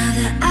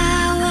 another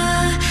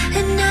hour,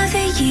 another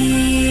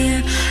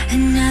year,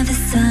 another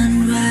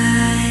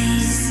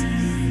sunrise,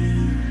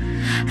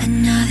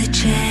 another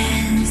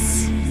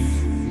chance.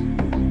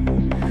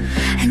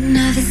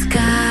 Another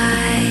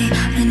sky,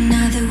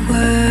 another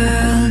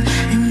world,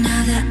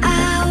 another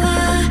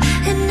hour,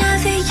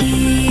 another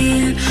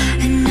year,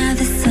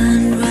 another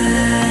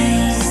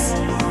sunrise,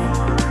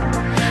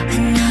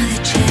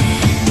 another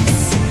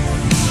chance.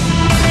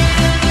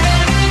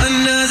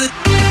 Another,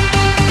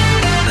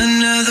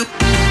 another,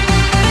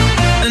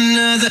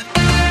 another,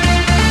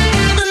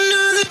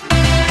 another,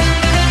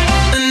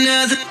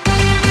 another,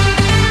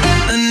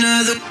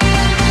 another,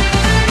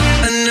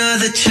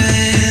 another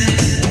chance.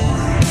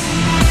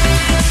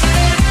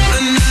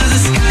 Another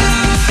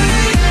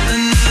sky,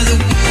 another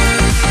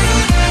world,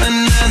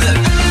 another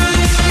hour,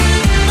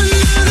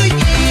 another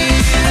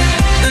year,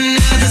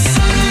 another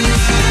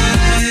sunrise,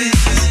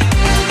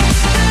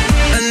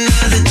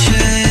 another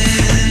chance.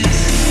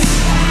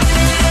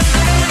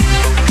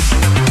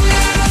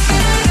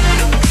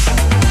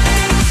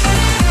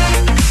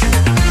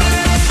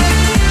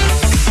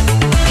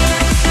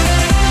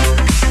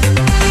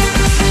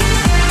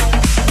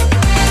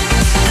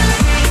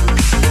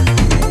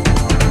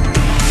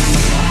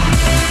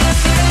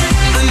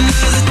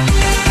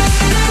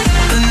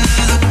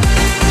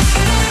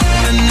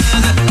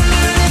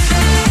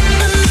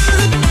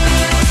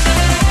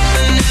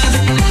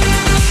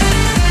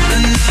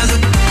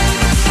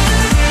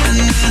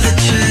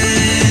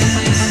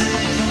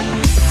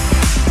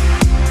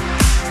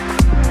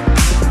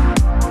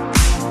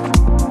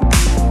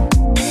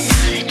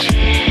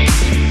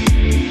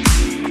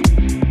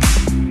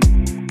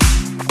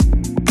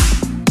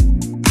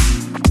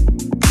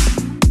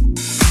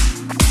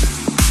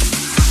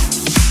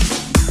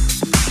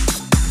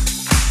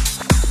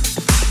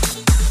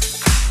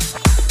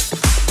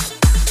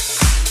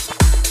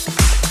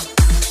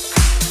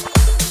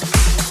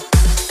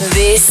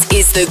 This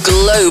is the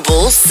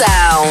global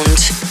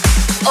sound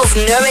of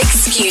No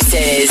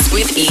Excuses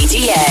with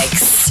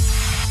EDX.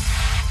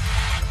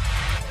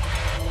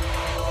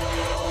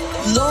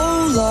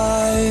 Low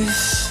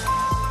life,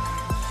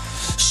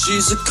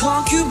 she's a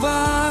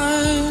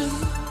concubine,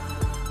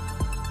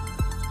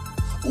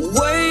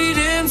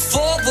 waiting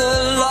for the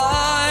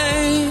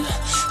light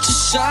to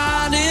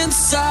shine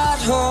inside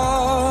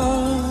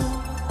her.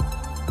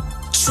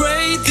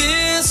 Trade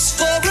this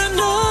for a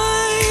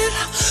night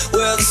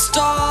where the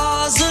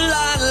stars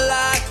align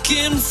like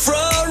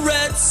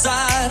infrared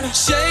signs.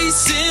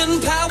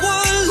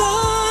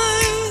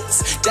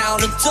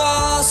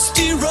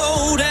 rocky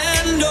road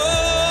and on.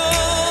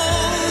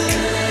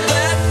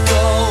 Let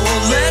go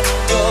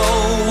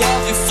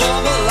of your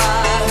former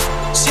life.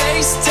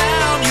 Chase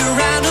down your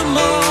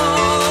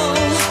animal.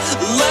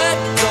 Let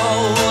go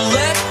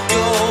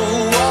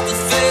of the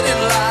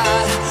fading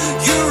light.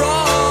 You're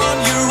on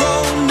your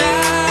own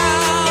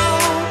now.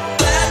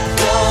 Let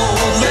go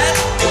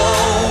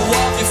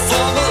of your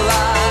former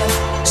life.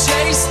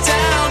 Chase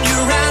down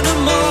your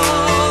animal.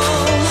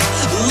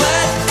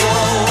 Let go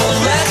of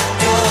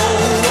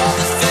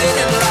the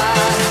fading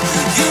light.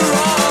 You're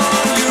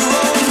on your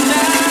own now.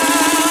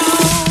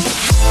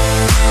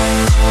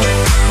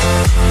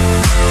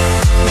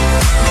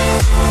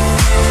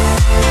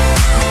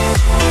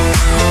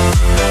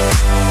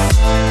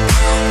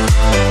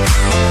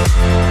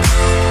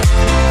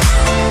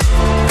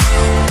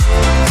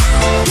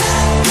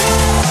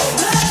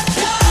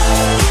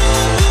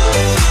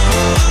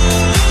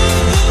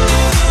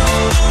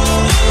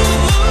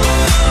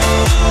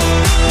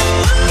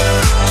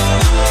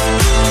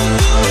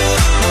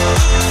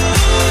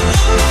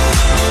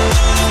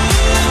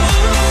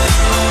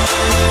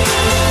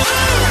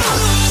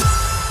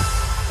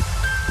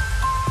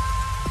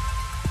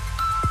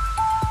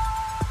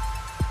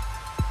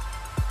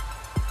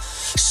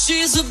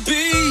 She's a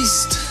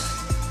beast,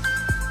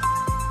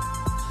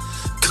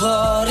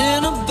 caught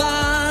in a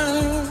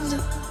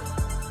bind.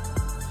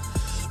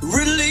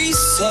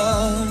 Release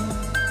her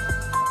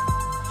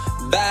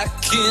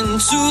back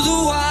into the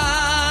wild.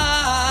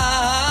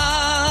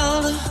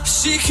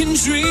 She can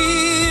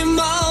dream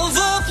of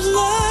a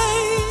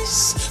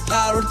place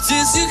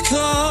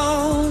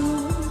paradisical,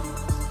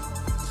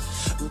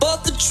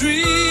 but the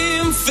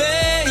dream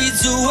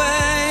fades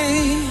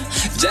away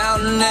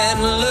down an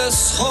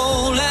endless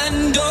hole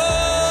and let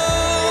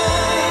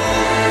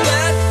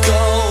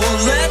go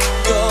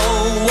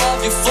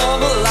of your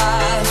former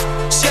life.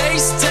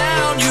 Chase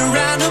down your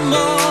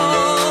animal.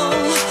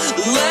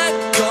 Let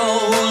go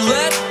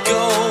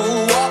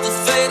of the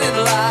fading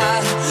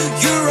light.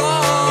 You're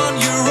on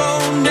your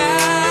own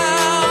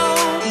now.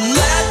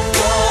 Let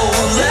go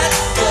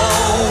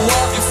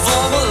of your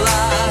former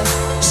life.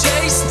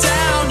 Chase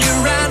down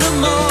your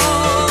animal.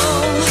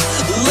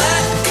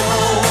 Let go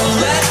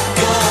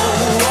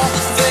of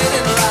the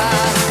fading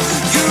light.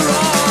 You're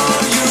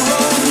on your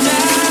own now.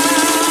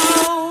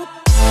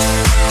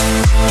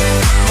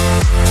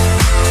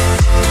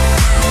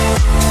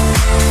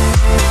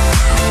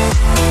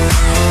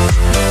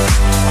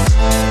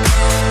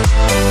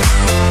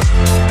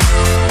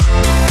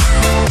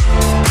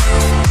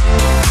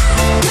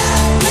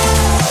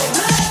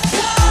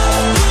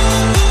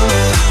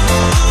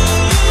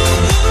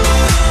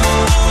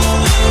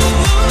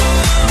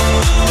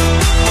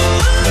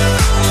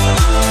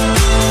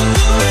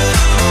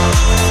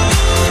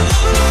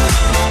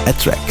 A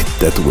track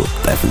that will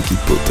definitely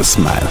put a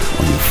smile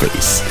on your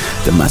face.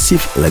 The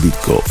massive Let It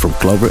Go from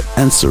Clover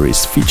and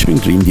Cerise featuring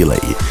Dream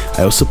Delay.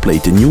 I also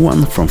played a new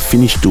one from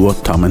Finnish duo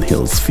Tom and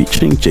Hills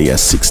featuring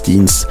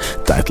JS16's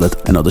titled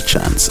Another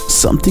Chance,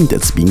 something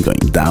that's been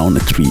going down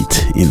a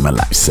treat in my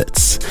live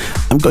sets.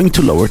 I'm going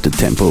to lower the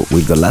tempo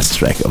with the last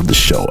track of the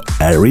show,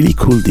 a really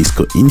cool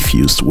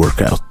disco-infused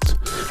workout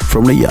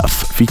from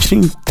Layaf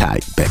featuring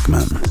Ty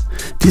Beckman.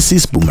 This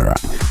is Boomerang.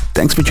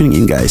 Thanks for tuning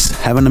in, guys.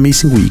 Have an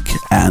amazing week,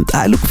 and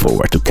I look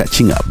forward to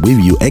catching up with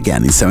you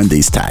again in 7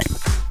 days' time.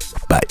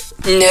 Bye.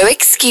 No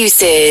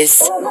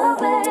excuses.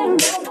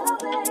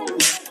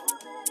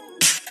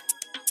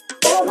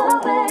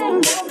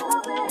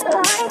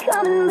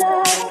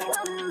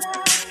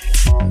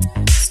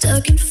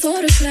 Stuck in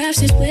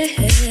photographs is where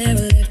I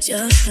left your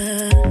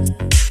heart.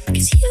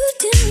 'Cause you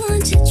didn't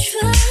want to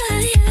try.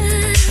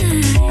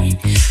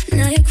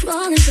 Now you're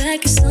crawling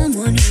back as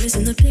someone who is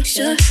in the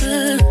picture.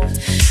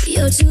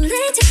 You're too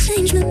late to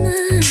change my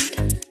mind.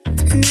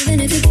 And even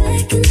if you're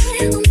back in my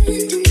home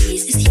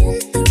underneath, it's the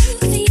end of the road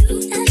for you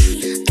and me.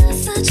 I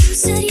thought you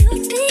said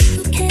you'd be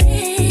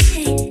okay,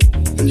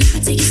 and you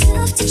would take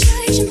yourself to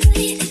church and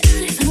pray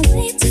that I found a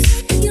way to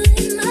fit you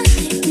in my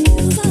life. And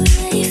you've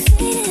already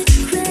faded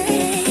to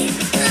gray.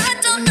 I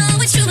don't know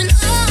what's going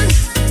on.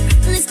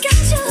 It's got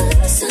you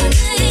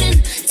hallucinating.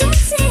 Don't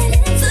see an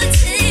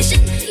invitation.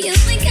 You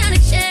ain't gotta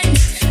change.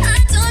 I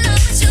don't know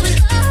what's going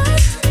on.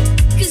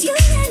 'Cause you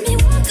let me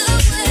walk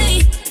away.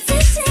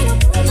 This ain't no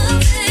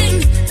boomerang.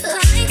 I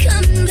ain't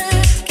coming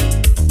back.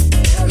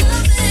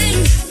 Boomerang.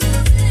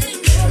 Boomerang.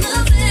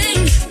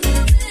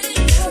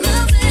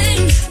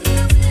 Boomerang.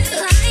 I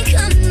ain't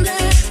coming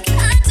back. I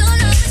don't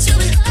know what's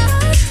going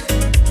on.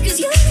 'Cause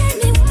you let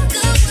me walk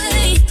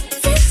away.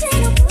 This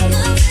ain't no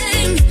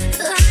boomerang.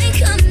 I ain't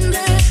coming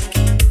back.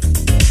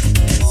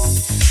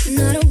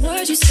 Not a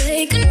word you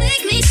say could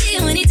make me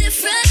feel any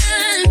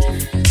different.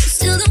 You're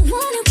still the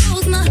one who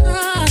broke my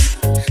heart.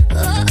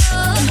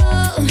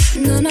 Oh,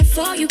 not my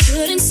fault you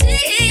couldn't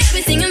see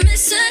everything I'm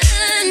missing.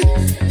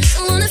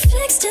 Don't wanna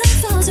fix till it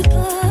falls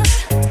apart.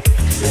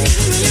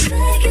 Maybe when you're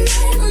back and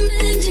I'm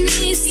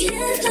underneath, the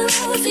end of the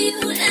road for you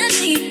and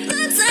me.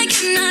 Looks like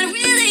you're not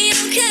really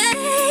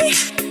okay.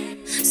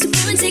 So go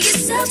and take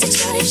yourself to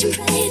church and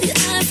pray that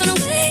I find a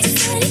way to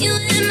find you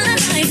in my